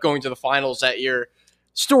ended up going to the finals that year.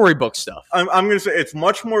 Storybook stuff. I'm going to say it's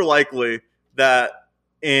much more likely that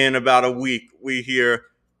in about a week we hear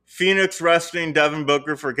Phoenix resting Devin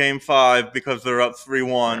Booker for Game 5 because they're up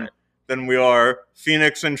 3-1 than we are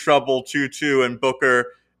Phoenix in trouble 2-2 and Booker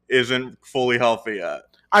isn't fully healthy yet.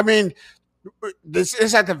 I mean, this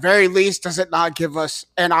is at the very least, does it not give us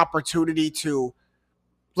an opportunity to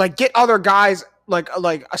like get other guys like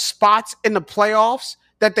a spots in the playoffs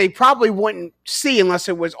that they probably wouldn't see unless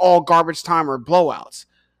it was all garbage time or blowouts.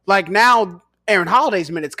 Like now, Aaron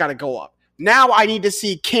Holiday's minutes got to go up. Now I need to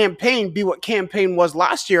see Campaign be what Campaign was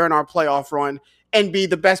last year in our playoff run and be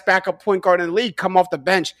the best backup point guard in the league, come off the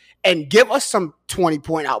bench and give us some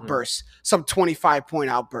 20-point outbursts, some 25-point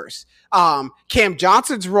outbursts. Cam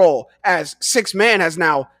Johnson's role as sixth man has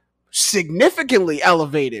now significantly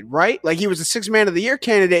elevated, right? Like he was a sixth man of the year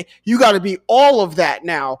candidate. You got to be all of that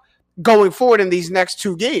now going forward in these next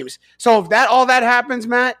 2 games. So if all that happens,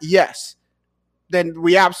 Matt, yes, then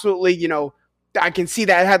we absolutely, I can see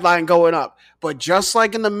that headline going up. But just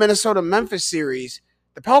like in the Minnesota-Memphis series,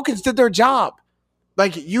 the Pelicans did their job.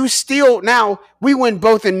 Like now we win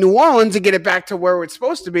both in New Orleans and get it back to where it's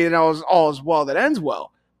supposed to be, and all is well that ends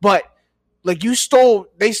well. But like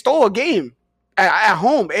they stole a game at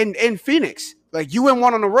home in Phoenix. Like you win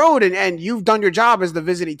one on the road, and you've done your job as the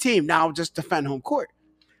visiting team. Now just defend home court.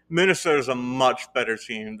 Minnesota's a much better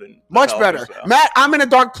team than much better. Though. Matt, I'm in a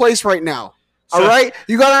dark place right now. All right,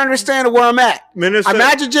 you got to understand where I'm at. Minnesota.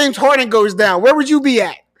 Imagine James Harden goes down. Where would you be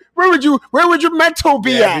at? Where would your mental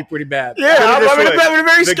be at? It'd be pretty bad. Yeah, I'm in a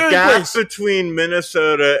very scary place. The gap between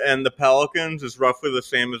Minnesota and the Pelicans is roughly the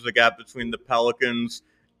same as the gap between the Pelicans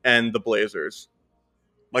and the Blazers.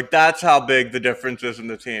 Like that's how big the difference is in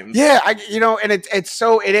the teams. Yeah, and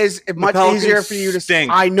it is much easier for you to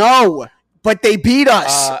stink. I know, but they beat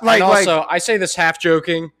us. And also, I say this half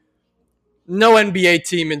joking. No NBA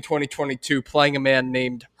team in 2022 playing a man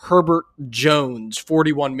named Herbert Jones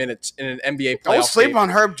 41 minutes in an NBA playoff Don't sleep game. on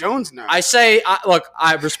Herb Jones now. Look,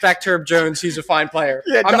 I respect Herb Jones. He's a fine player.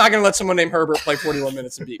 Yeah, I'm not going to let someone named Herbert play 41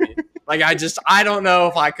 minutes and beat me. Like, I don't know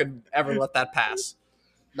if I could ever let that pass.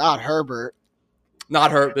 Not Herbert.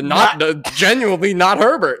 Not Herbert. Genuinely not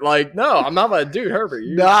Herbert. Like, no, I'm not a dude, Herbert.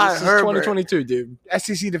 Not this Herbert. Is 2022, dude.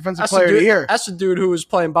 SEC Defensive Player of the Year. That's the dude who was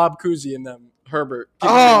playing Bob Cousy in them. Herbert.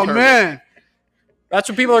 Oh, man. That's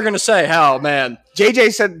what people are going to say. Hell, man.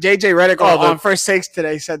 JJ Redick on First Takes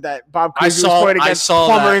today said that Bob Cousy was playing against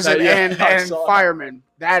plumbers and firemen.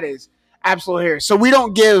 That is absolutely here. So we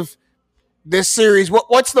don't give this series.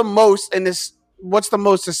 What's the most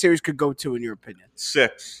the series could go to in your opinion?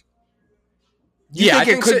 6. You think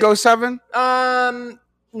it could go 7? No.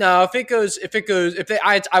 I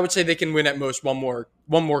would say they can win at most one more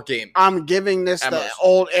game. I'm giving this at the most.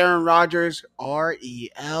 old Aaron Rodgers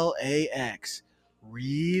RELAX.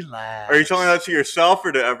 Relax. Are you telling that to yourself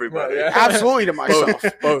or to everybody? Yeah. Absolutely to myself.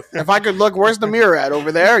 Both. If I could look, where's the mirror at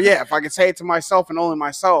over there? Yeah, if I could say it to myself and only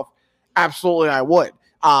myself, absolutely I would.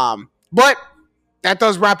 But that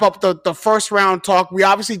does wrap up the first round talk. We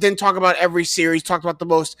obviously didn't talk about every series, talked about the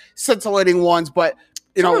most scintillating ones, but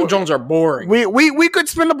Jones are boring. We could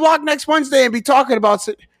spin the block next Wednesday and be talking about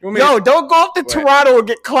don't go up to Toronto and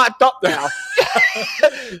get clapped up now.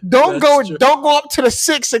 Don't go up to the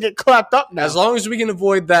 6 and get clapped up now. As long as we can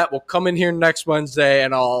avoid that, we'll come in here next Wednesday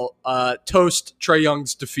and I'll toast Trae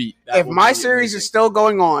Young's defeat. If my series is still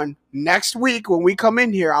going on next week when we come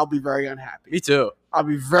in here, I'll be very unhappy. Me too. I'll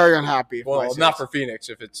be very unhappy. Well, not for Phoenix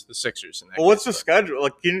if it's the Sixers. Well, what's the schedule?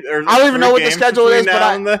 Like, I don't even know what the schedule is,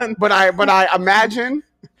 but I imagine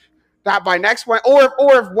that by next Wednesday,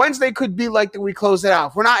 or if Wednesday could be like that, we close it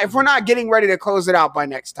out. If we're not getting ready to close it out by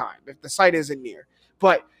next time, if the site isn't near,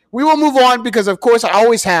 but we will move on because of course I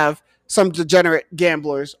always have some degenerate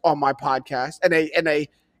gamblers on my podcast, and it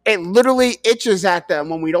literally itches at them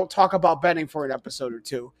when we don't talk about betting for an episode or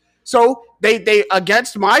two. So they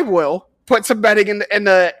against my will put some betting in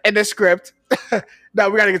the script. No,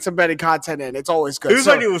 we got to get some betting content in. It's always good. Whose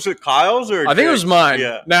idea was it? Kyle's or I think it was mine.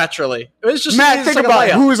 Yeah. Naturally, it was just Matt. Think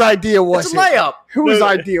about whose idea was it's a layup. Whose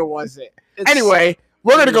idea was it? Anyway,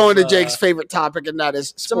 we're going to go into Jake's favorite topic, and that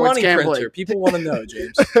is sports money gambling. Printer. People want to know,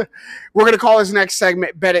 James. We're going to call this next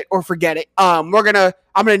segment "Bet It or Forget It." I'm going to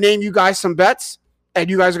name you guys some bets, and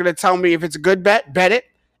you guys are going to tell me if it's a good bet, bet it.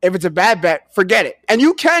 If it's a bad bet, forget it. And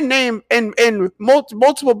you can name in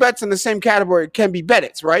multiple bets in the same category can be bet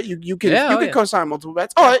it's, right? You can co-sign multiple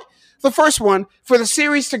bets. All right. The first one, for the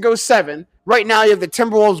series to go 7, right now you have the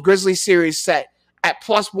Timberwolves Grizzlies series set at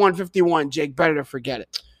plus 151. Jake, bet it or forget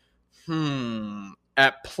it.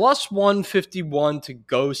 At plus 151 to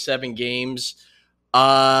go 7 games,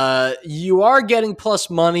 you are getting plus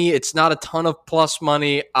money. It's not a ton of plus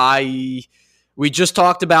money. We just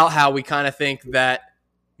talked about how we kind of think that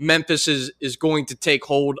Memphis is going to take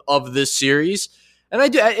hold of this series. And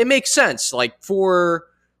it makes sense. Like, for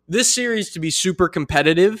this series to be super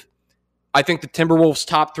competitive, I think the Timberwolves'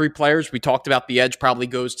 top 3 players, we talked about the edge probably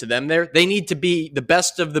goes to them there. They need to be the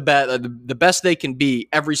best of the best they can be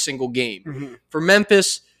every single game. Mm-hmm. For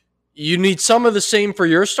Memphis, you need some of the same for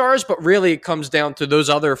your stars, but really it comes down to those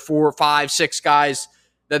other 4, 5, 6 guys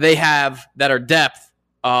that they have that are depth.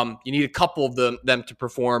 You need a couple of them to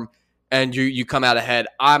perform, and you come out ahead.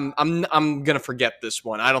 I'm gonna forget this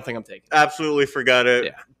one. I don't think I'm taking it. Absolutely forget it.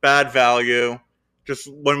 Yeah. Bad value.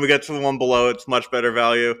 Just when we get to the one below, it's much better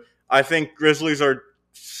value. I think Grizzlies are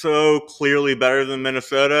so clearly better than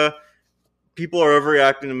Minnesota. People are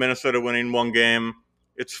overreacting to Minnesota winning one game.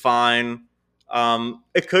 It's fine.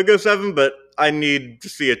 It could go 7, but I need to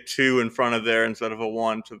see a 2 in front of there instead of a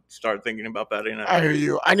 1 to start thinking about betting it. I hear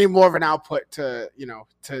you. I need more of an output to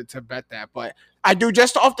bet that. But I do,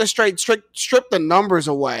 just off the strip the numbers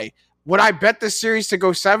away. Would I bet this series to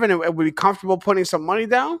go 7 and would be comfortable putting some money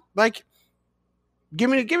down? Like, give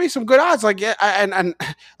me some good odds. Like, yeah, and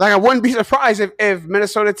like I wouldn't be surprised if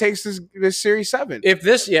Minnesota takes this series 7. If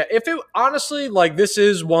it honestly, like, this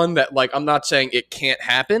is one that, like, I'm not saying it can't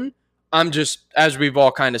happen. I'm just, as we've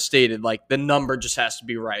all kind of stated, like, the number just has to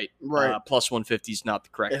be right. Right. Plus 150 is not the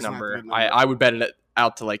correct number. Not the number. I would bet it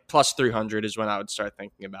out to like plus 300 is when I would start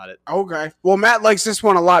thinking about it. Okay. Well, Matt likes this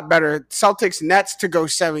one a lot better. Celtics Nets to go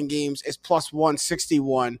 7 games is plus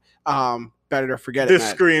 161. Better to forget it.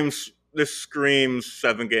 This screams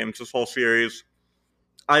 7 games, this whole series.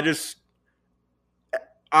 They're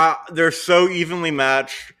so evenly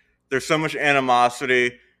matched. There's so much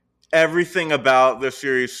animosity. Everything about this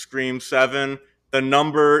series screams 7. The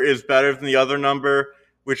number is better than the other number,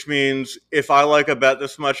 which means if I like a bet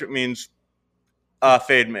this much, it means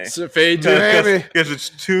fade me. So fade you. Because it's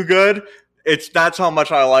too good. That's how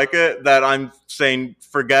much I like it, that I'm saying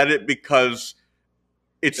forget it because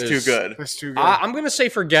it's too good. It's too good. I'm going to say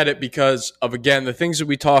forget it because of, again, the things that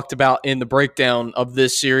we talked about in the breakdown of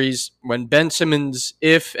this series. When Ben Simmons,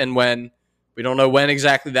 if and when, we don't know when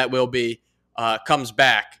exactly that will be, comes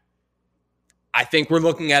back, I think we're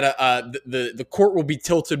looking at the court will be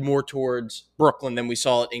tilted more towards Brooklyn than we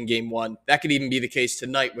saw it in Game 1. That could even be the case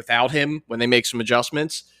tonight without him when they make some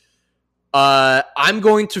adjustments. I'm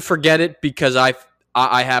going to forget it because I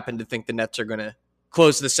happen to think the Nets are going to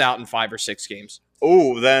close this out in 5 or 6 games.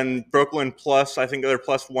 Oh, then Brooklyn plus, I think they're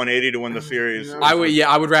plus 180 to win the series. I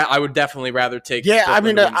would definitely rather take. Yeah, I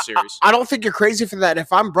mean, to win the series. I don't think you're crazy for that.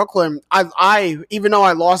 If I'm Brooklyn, I even though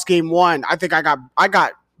I lost Game 1, I think I got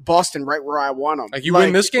Boston right where I want them. Like, you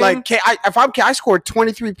win this game? Like, I scored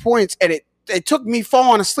 23 points, and it took me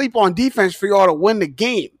falling asleep on defense for y'all to win the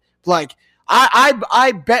game. Like,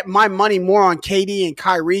 I bet my money more on KD and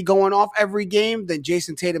Kyrie going off every game than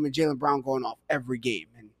Jason Tatum and Jaylen Brown going off every game.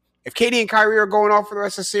 And if KD and Kyrie are going off for the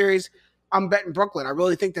rest of the series, I'm betting Brooklyn. I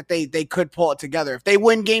really think that they could pull it together. If they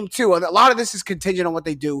win Game 2, a lot of this is contingent on what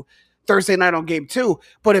they do Thursday night on Game 2.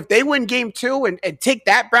 But if they win Game 2 and take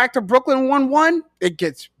that back to Brooklyn 1-1, it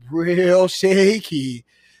gets real shaky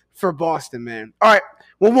for Boston, man. All right,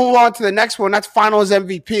 we'll move on to the next one. That's Finals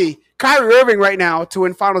MVP. Kyrie Irving right now to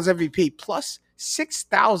win Finals MVP plus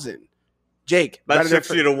 6,000. Jake, bet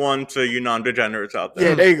 60-1 to you non-degenerates out there.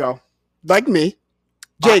 Yeah, there you go. Like me.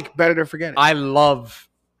 Jake, better to forget it.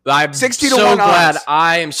 I'm 60 to so 1 glad. odds.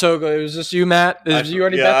 I am so good. Was this you, Matt? Did you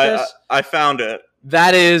already bet this? I found it.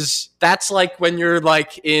 That's like when you're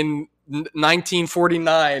like in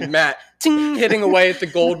 1949, Matt, ting, hitting away at the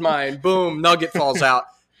gold mine. Boom, nugget falls out.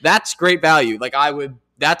 That's great value. Like,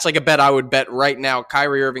 that's like a bet I would bet right now.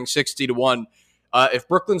 Kyrie Irving 60-1. If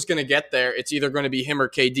Brooklyn's going to get there, it's either going to be him or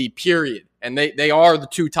KD, period. And they are the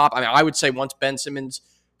two top. I mean, I would say once Ben Simmons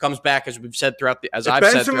comes back, as we've said throughout the, as if I've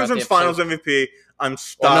Ben said Simmons throughout wins the Finals MVP, I'm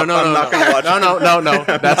stopped. No, I'm not going to watch it. No.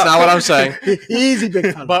 That's not what I'm saying. Easy,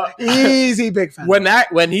 big fan. But easy, big fan.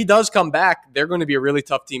 When he does come back, they're going to be a really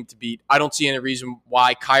tough team to beat. I don't see any reason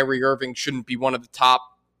why Kyrie Irving shouldn't be one of the top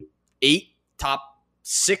 8, top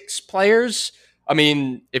 6 players. I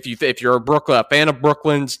mean, if you're a fan of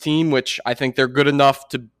Brooklyn's team, which I think they're good enough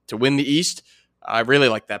to win the East, I really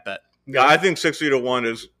like that bet. Yeah, I think 60-1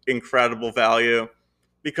 is incredible value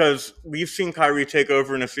because we've seen Kyrie take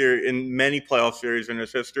over in many playoff series in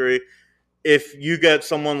his history. If you get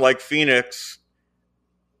someone like Phoenix,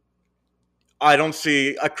 I don't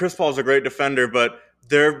see Chris Paul's a great defender, but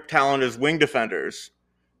their talent is wing defenders.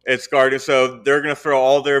 It's guarding, so they're going to throw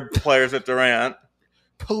all their players at Durant.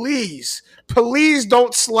 Please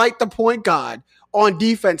don't slight the point guard on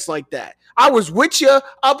defense like that. I was with you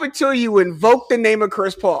up until you invoked the name of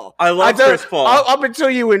Chris Paul. I love Chris Paul. Up until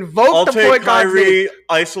you invoked the point guard. I'll take Kyrie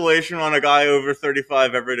isolation on a guy over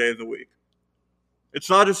 35 every day of the week. It's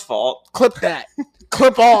not his fault. Clip that.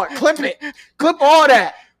 Clip it. Clip all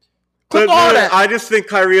that. I just think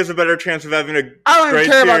Kyrie has a better chance of having a great series. I don't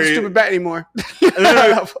even care about the stupid bet anymore.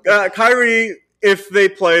 Kyrie, if they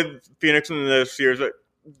play Phoenix in the series,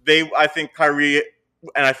 I think Kyrie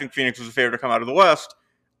and I think Phoenix is a favorite to come out of the West.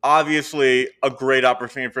 Obviously, a great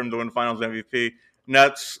opportunity for him to win Finals MVP.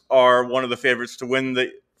 Nets are one of the favorites to win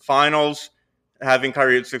the Finals. having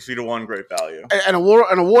Kyrie at 60-1, great value. An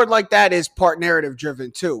award like that is part narrative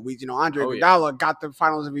driven too. Andre Iguodala got the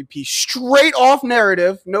Finals MVP straight off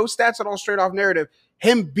narrative, no stats at all, straight off narrative.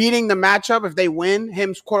 Him beating the matchup, if they win,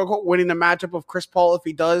 him quote unquote winning the matchup of Chris Paul, if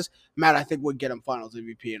he does, Matt, I think would get him Finals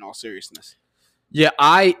MVP in all seriousness. Yeah,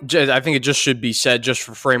 I think it just should be said, just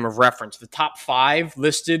for frame of reference, the top 5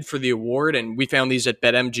 listed for the award, and we found these at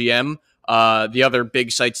BetMGM. The other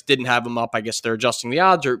big sites didn't have them up. I guess they're adjusting the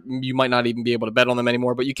odds, or you might not even be able to bet on them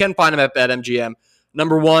anymore, but you can find them at BetMGM.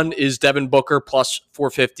 Number 1 is Devin Booker plus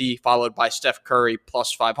 450, followed by Steph Curry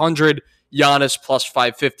plus 500, Giannis plus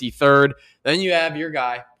 550 third. Then you have your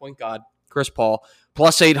guy, point guard, Chris Paul,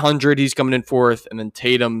 plus 800. He's coming in 4th, and then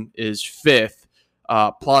Tatum is 5th,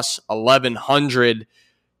 plus 1,100.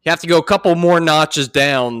 You have to go a couple more notches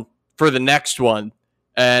down for the next one,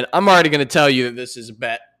 and I'm already going to tell you that this is a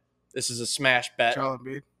bet. This is a smash bet. Joel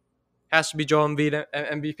Embiid. Has to be Joel Embiid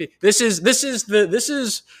MVP. This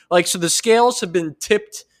is like, so the scales have been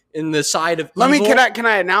tipped in the side of evil. Can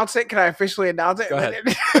I announce it? Can I officially announce it? Go ahead.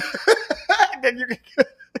 Then you can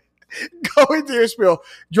go into your spiel.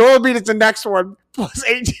 Joel Embiid is the next one, plus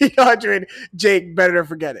 1,800. Jake, better to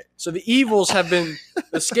forget it. So the evils have been,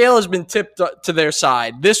 the scale has been tipped to their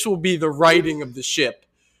side. This will be the righting of the ship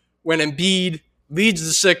when Embiid leads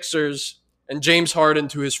the Sixers and James Harden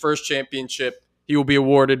to his first championship. He will be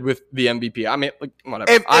awarded with the MVP. I mean, like,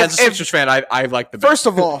 whatever. As a Sixers fan, I like the bet. First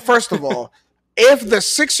of all, if the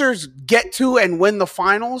Sixers get to and win the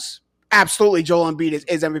finals, absolutely Joel Embiid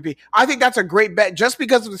is MVP. I think that's a great bet. Just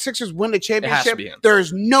because if the Sixers win the championship,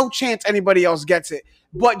 there's no chance anybody else gets it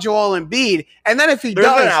but Joel Embiid. And then if he does,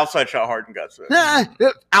 there's an outside shot Harden gets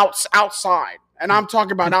it. Outside. And I'm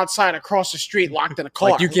talking about outside across the street, locked in a car.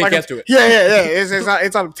 Like you can't get to it. Yeah.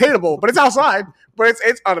 It's unobtainable, but it's outside. But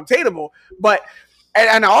it's unobtainable. But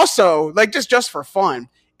and also, like, just for fun,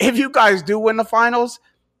 if you guys do win the finals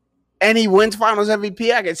and he wins Finals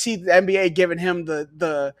MVP, I can see the NBA giving him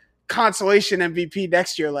the consolation MVP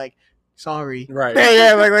next year. Like, sorry, right?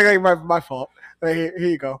 Yeah, like my fault. Like, here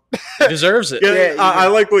you go. He deserves it. Yeah, I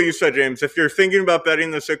like what you said, James. If you're thinking about betting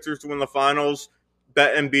the Sixers to win the finals,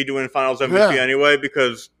 bet Embiid to win Finals MVP anyway,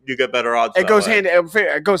 because you get better odds. It goes hand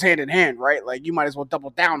in hand, right? Like, you might as well double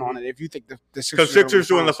down on it if you think the Sixers. Because Sixers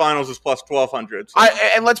to win the finals is plus 1,200. So.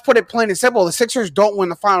 And let's put it plain and simple: the Sixers don't win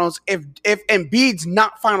the finals if Embiid's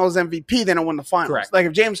not Finals MVP. They don't win the finals. Correct.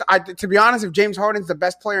 Like, to be honest, if James Harden's the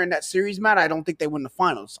best player in that series, Matt, I don't think they win the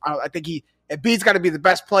finals. I think Embiid's got to be the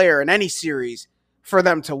best player in any series for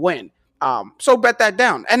them to win. So bet that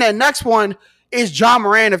down. And then next one is Ja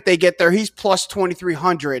Morant. If they get there, he's plus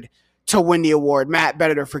 2,300 to win the award. Matt,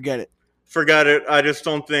 better to forget it. Forget it. I just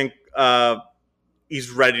don't think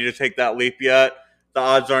he's ready to take that leap yet. The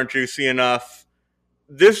odds aren't juicy enough.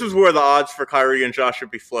 This is where the odds for Kyrie and Josh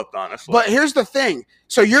should be flipped, honestly. But here's the thing.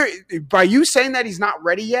 So by you saying that he's not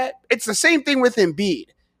ready yet, it's the same thing with Embiid,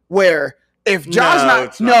 where if Ja's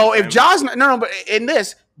but in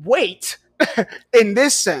this, wait, in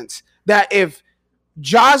this sense, that if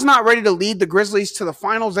Ja's not ready to lead the Grizzlies to the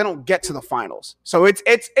finals, they don't get to the finals. So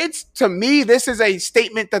it's to me, this is a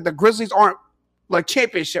statement that the Grizzlies aren't like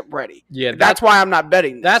championship ready. Yeah, that's why I'm not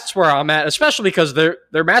betting this. That's where I'm at, especially because their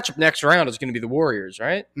matchup next round is going to be the Warriors,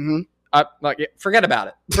 right? Mm-hmm. Forget about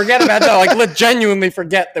it. Forget about that. Like, genuinely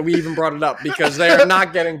forget that we even brought it up, because they are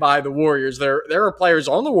not getting by the Warriors. There are players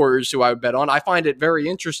on the Warriors who I would bet on. I find it very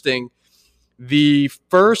interesting. The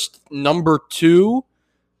first number 2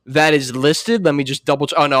 that is listed, let me just double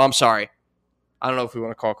check. Oh, no, I'm sorry. I don't know if we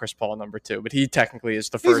want to call Chris Paul number 2, but he technically is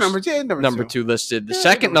the first number 2 listed. The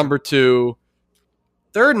second number 2,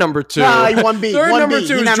 third number 2. Nah, 1B. Third 1B. number 2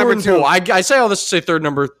 He's is Jordan Poole. I say all this to say third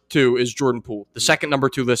number 2 is Jordan Poole. The second number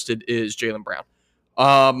 2 listed is Jaylen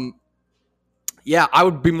Brown. Yeah, I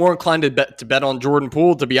would be more inclined to bet on Jordan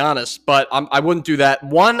Poole, to be honest, but I wouldn't do that.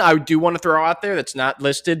 One, I do want to throw out there that's not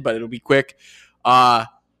listed, but it'll be quick.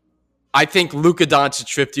 I think Luka Doncic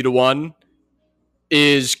 50-1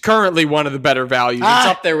 is currently one of the better values. It's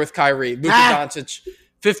up there with Kyrie. Luka Doncic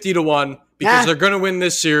 50-1 because they're going to win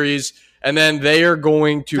this series, and then they are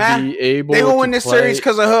going to be able. They will win this series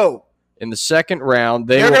because of who? In the second round,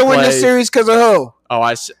 they're going to win this series because of who? Oh,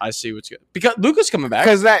 I see what's good. Because Luka's coming back.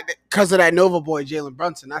 Because of that Nova boy Jalen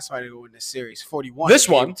Brunson. That's why they're going to win this series. 41. This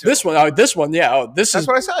one. Yeah. That's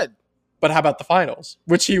what I said. But how about the finals,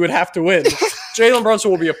 which he would have to win? Jalen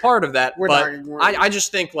Brunson will be a part of that. I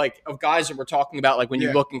just think, like, of guys that we're talking about, like, when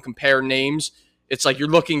you look and compare names, it's like you're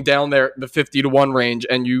looking down there, the 50-1 range,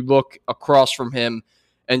 and you look across from him,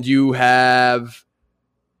 and you have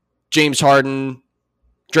James Harden,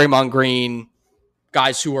 Draymond Green,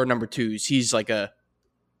 guys who are number 2s. He's like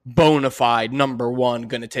bona fide number one,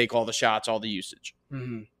 going to take all the shots, all the usage.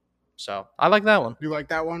 Mm-hmm. So I like that one. You like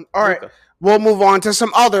that one? All right. We'll move on to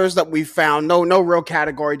some others that we found. No real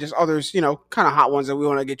category, just others, kind of hot ones that we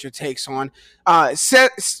want to get your takes on.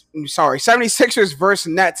 76ers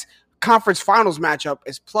versus Nets conference finals matchup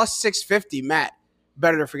is plus 650. Matt,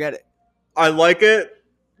 better to forget it. I like it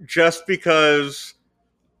just because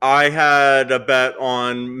I had a bet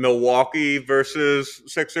on Milwaukee versus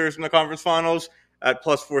Sixers in the conference finals at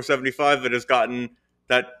plus 475. It has gotten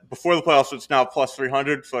that before the playoffs, it's now plus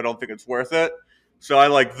 300, so I don't think it's worth it. So I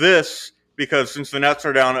like this because since the Nets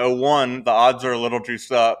are down 0-1, the odds are a little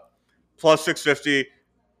juiced up. Plus 650.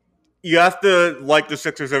 You have to like the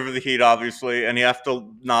Sixers over the Heat, obviously, and you have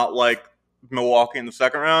to not like Milwaukee in the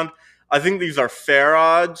second round. I think these are fair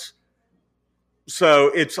odds.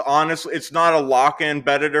 So it's not a lock-in,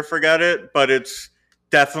 bet it or forget it, but it's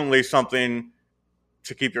definitely something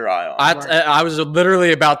to keep your eye on. I was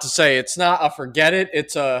literally about to say it's not a forget it,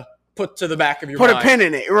 it's a put to the back of your mind. Put a pin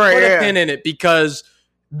in it, right? Put a pin in it because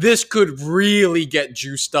this could really get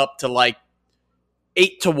juiced up to like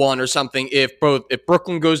 8-1 or something if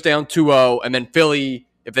Brooklyn goes down 2-0 and then Philly,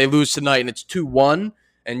 if they lose tonight and it's 2-1,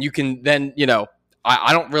 and you can then,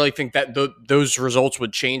 I don't really think that those results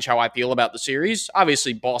would change how I feel about the series.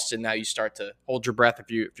 Obviously, Boston, now you start to hold your breath if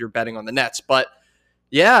you're betting on the Nets. But,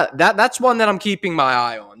 yeah, that's one that I'm keeping my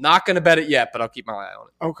eye on. Not going to bet it yet, but I'll keep my eye on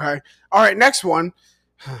it. Okay. All right, next one.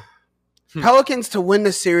 Pelicans to win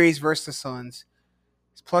the series versus the Suns.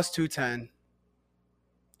 It's plus 210.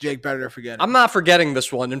 Jake, better to forget it. I'm not forgetting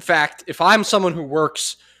this one. In fact, if I'm someone who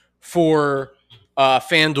works for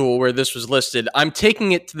FanDuel where this was listed, I'm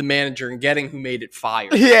taking it to the manager and getting who made it fire.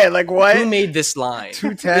 Yeah, like what? Who made this line?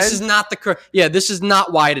 210? This is not this is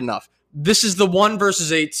not wide enough. This is the 1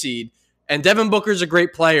 versus 8 seed, and Devin Booker's a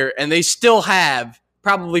great player, and they still have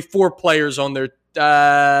probably 4 players on their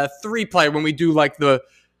 3 player when we do like the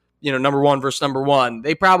number 1 versus number 1.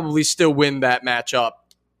 They probably still win that matchup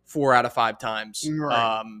 4 out of 5 times.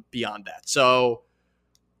 Right. Beyond that, so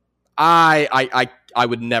I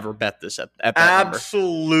would never bet this at that number.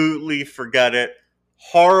 Absolutely forget it.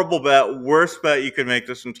 Horrible bet. Worst bet you could make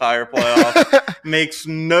this entire playoff. Makes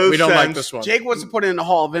no sense. We don't like this one. Jake wants to put it in the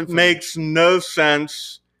Hall of Infamy. Makes no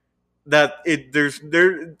sense that it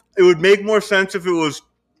would make more sense if it was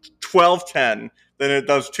 12-10 than it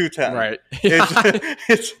does 210. Right.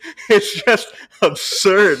 It's just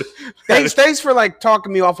absurd. Thanks for like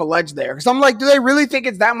talking me off a ledge there, because I'm like, do they really think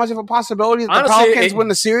it's that much of a possibility that Honestly, the Pelicans win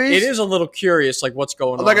the series? It is a little curious, like what's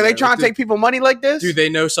going on. Like, are they there. trying to take people money like this? Do they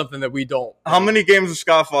know something that we don't? How many games is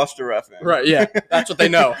Scott Foster reffing? Right. Yeah, that's what they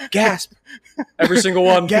know. Gasp. Every single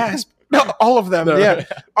one. Gasp. No, all of them. No. Yeah.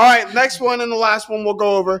 All right. Next one and the last one we'll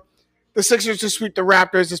go over. The Sixers to sweep the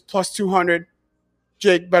Raptors is plus 200.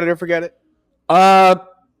 Jake, better to forget it.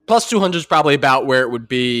 Plus 200 is probably about where it would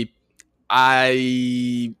be.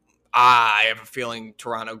 I have a feeling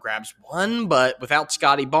Toronto grabs one, but without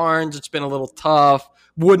Scotty Barnes, it's been a little tough.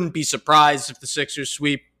 Wouldn't be surprised if the Sixers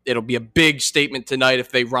sweep. It'll be a big statement tonight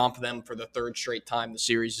if they romp them for the 3rd straight time the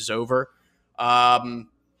series is over.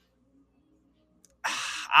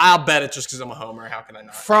 I'll bet it just because I'm a homer. How can I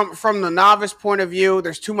not? From the novice point of view,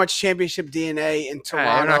 there's too much championship DNA in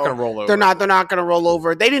Toronto. They're not going to roll over. They're not going to roll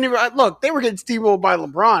over. They didn't even look. They were getting steamrolled by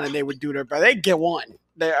LeBron, and they would do their best. They'd get one.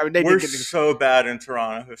 We're so bad in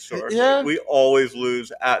Toronto historically. Yeah. We always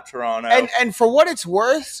lose at Toronto. And for what it's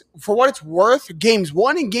worth, games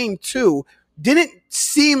 1 and game 2 didn't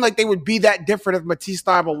seem like they would be that different if Matisse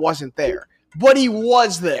Thybulle wasn't there, but he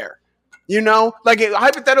was there.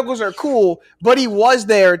 Hypotheticals are cool, but he was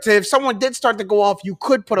there. If someone did start to go off, you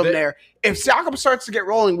could put him there. If Siakam starts to get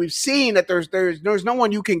rolling, we've seen that there's no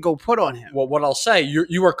one you can go put on him. Well, what I'll say,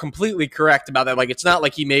 you are completely correct about that. Like, it's not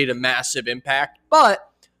like he made a massive impact, but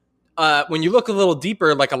when you look a little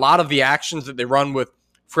deeper, like a lot of the actions that they run with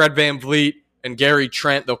Fred VanVleet and Gary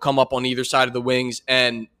Trent, they'll come up on either side of the wings,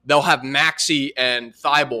 and they'll have Maxey and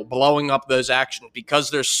Thybulle blowing up those actions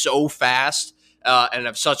because they're so fast. And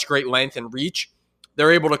have such great length and reach,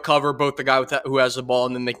 they're able to cover both the guy who has the ball,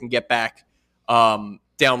 and then they can get back down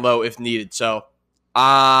low if needed. So,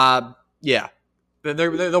 yeah,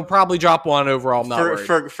 they'll probably drop one overall.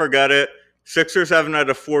 Forget it. Sixers haven't had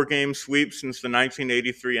a 4-game sweep since the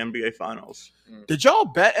 1983 NBA Finals. Did y'all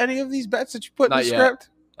bet any of these bets that you put in the script?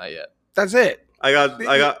 Not yet. That's it. I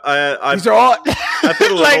these are all. I put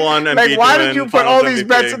a little on Embiid. Like, why did you put all these MVP.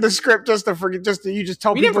 bets in the script just to forget? You just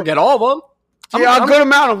tell we people didn't forget all of them. Yeah, a good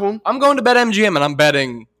amount of them. I'm going to bet MGM, and I'm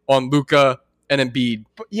betting on Luka and Embiid.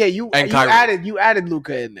 But yeah, you added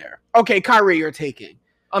Luka in there. Okay, Kyrie, you're taking.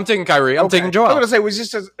 I'm taking Kyrie. I'm taking I was Joel. gonna say, was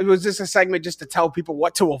this a segment just to tell people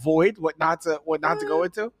what to avoid, what not to go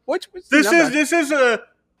into? This is a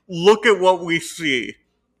look at what we see,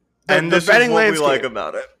 and the this is betting what landscape. we like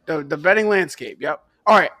about it. The betting landscape. Yep.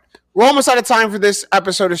 All right. We're almost out of time for this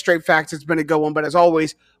episode of Straight Facts. It's been a good one, but as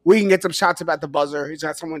always, we can get some shots up at the buzzer. He's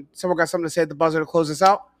got someone got something to say at the buzzer to close us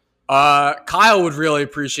out. Kyle would really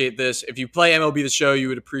appreciate this. If you play MLB The Show, you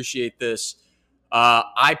would appreciate this.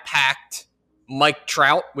 I packed Mike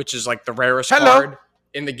Trout, which is like the rarest card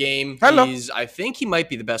in the game. I think he might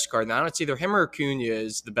be the best card now. It's either him or Acuna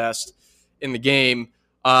is the best in the game.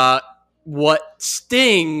 What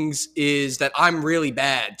stings is that I'm really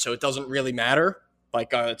bad, so it doesn't really matter.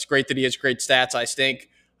 Like, it's great that he has great stats. I stink.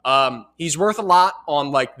 He's worth a lot on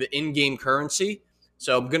like the in-game currency,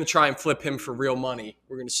 so I'm gonna try and flip him for real money.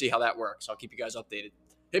 We're gonna see how that works. I'll keep you guys updated.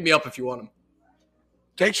 Hit me up if you want him.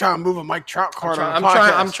 Jake trying to move a Mike Trout card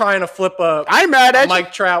I'm trying to flip a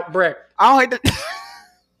Mike Trout brick. I don't hate the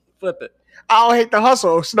Flip it. I don't hate the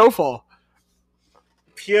hustle. Snowfall.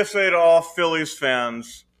 PSA to all Phillies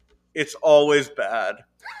fans: it's always bad.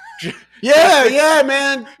 Yeah,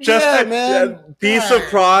 man. Be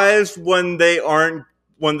surprised when they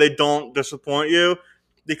don't disappoint you,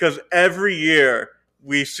 because every year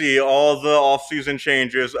we see all the offseason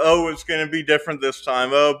changes. Oh, it's going to be different this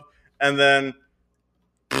time. Oh, and then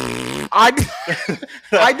I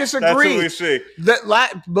disagree. That's what we see.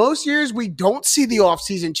 Most years we don't see the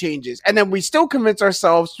offseason changes, and then we still convince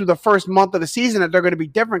ourselves through the first month of the season that they're going to be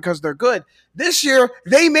different because they're good. This year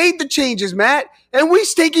they made the changes, Matt, and we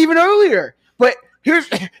stink even earlier. But here's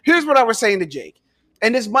what I was saying to Jake,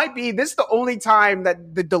 and this is the only time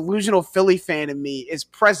that the delusional Philly fan in me is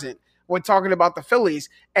present when talking about the Phillies,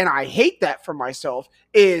 and I hate that for myself.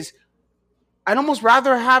 Is I'd almost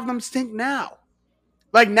rather have them stink now.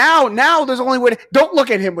 Like now there's only way. Don't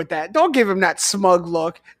look at him with that. Don't give him that smug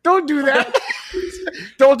look. Don't do that.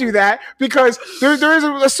 Don't do that, because there is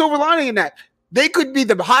a silver lining in that. They could be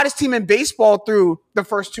the hottest team in baseball through the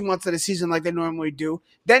first 2 months of the season like they normally do,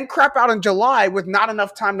 then crap out in July with not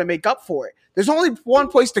enough time to make up for it. There's only one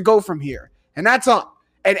place to go from here, and that's up.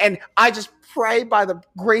 And I just pray by the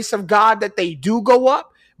grace of God that they do go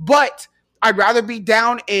up, but I'd rather be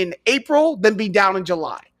down in April than be down in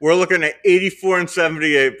July. We're looking at 84 and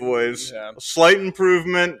 78, boys. Yeah. A slight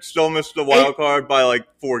improvement. Still missed the wild card by like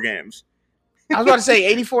 4 games. I was about to say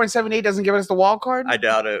 84 and 78 doesn't give us the wild card. I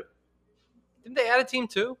doubt it. Didn't they add a team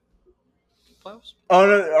too? Playoffs? Oh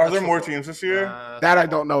no! Are there more teams this year? That I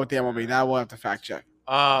don't know what the MLB. That we'll have to fact check.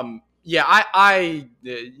 Yeah,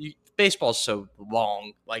 baseball's so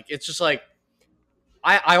long. Like, it's just like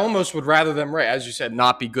I almost would rather them, right, as you said,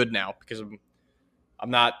 not be good now, because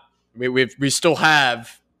I'm not. We still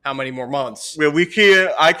have how many more months?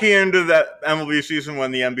 Yeah, I key into that MLB season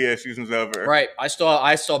when the NBA season's over. Right. I still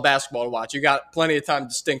have basketball to watch. You got plenty of time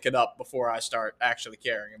to stink it up before I start actually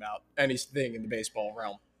caring about anything in the baseball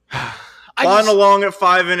realm. Flying along at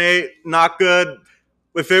 5 and 8, not good.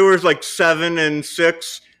 If it was like 7 and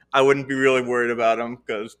 6, I wouldn't be really worried about them.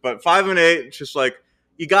 But 5 and 8, it's just like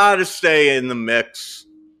you got to stay in the mix.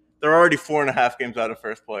 They're already 4.5 games out of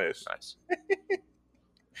first place. Nice.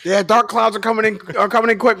 Yeah, dark clouds are coming in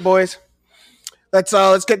quick, boys. Let's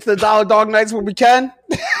get to the Dollar Dog Nights when we can.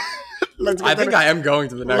 I think I am going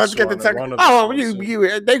to the next let's get one.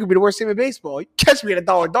 the they could be the worst team in baseball. Catch me at a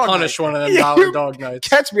Dollar Dog Punish Night. one of them Dollar Dog Nights.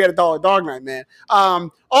 Catch me at a Dollar Dog Night, man.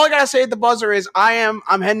 All I gotta say at the buzzer is I'm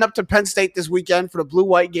heading up to Penn State this weekend for the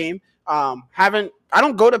blue-white game. I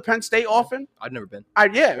don't go to Penn State often. I've never been.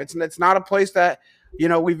 It's not a place that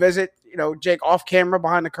we visit. Jake, off camera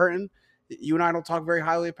behind the curtain. You and I don't talk very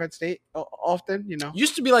highly of Penn State often,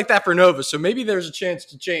 Used to be like that for Nova, so maybe there's a chance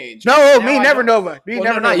to change. No, me never Nova.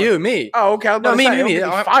 Not you, me. Oh, okay. Me.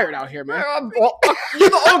 I'm fired out here, man. You're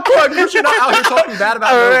the awkward. You're not out here talking bad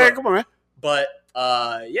about Nova. Come on, man. But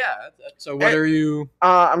yeah. So what are you?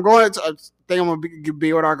 I'm going to. I think I'm gonna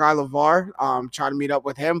be with our guy LeVar. Trying to meet up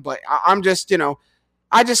with him, but I'm just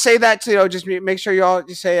I just say that to just make sure y'all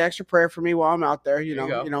just say an extra prayer for me while I'm out there.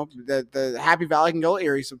 The Happy Valley can go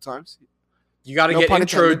eerie sometimes. You got to get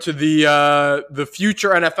intro to the future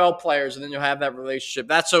NFL players, and then you'll have that relationship.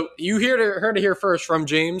 You heard it here first from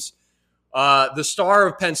James, the star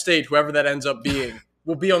of Penn State, whoever that ends up being,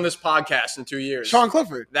 will be on this podcast in 2 years. Sean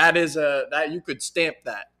Clifford. That is that you could stamp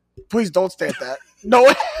that. Please don't stamp that. No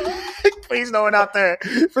one. Please, no one out there.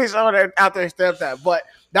 Please, no one out there stamp that. But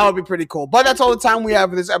that would be pretty cool. But that's all the time we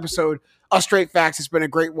have for this episode of Straight Facts. It's been a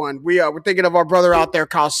great one. We're thinking of our brother out there,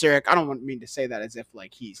 Kyle Sirik. I don't mean to say that as if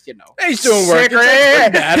like he's he's doing work.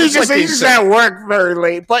 He's just at work very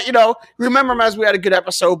late. But remember him as we had a good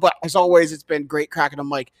episode. But as always, it's been great cracking the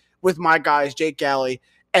mic with my guys, Jake Galley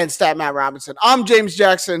and Stat Matt Robinson. I'm James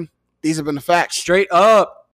Jackson. These have been the facts. Straight up.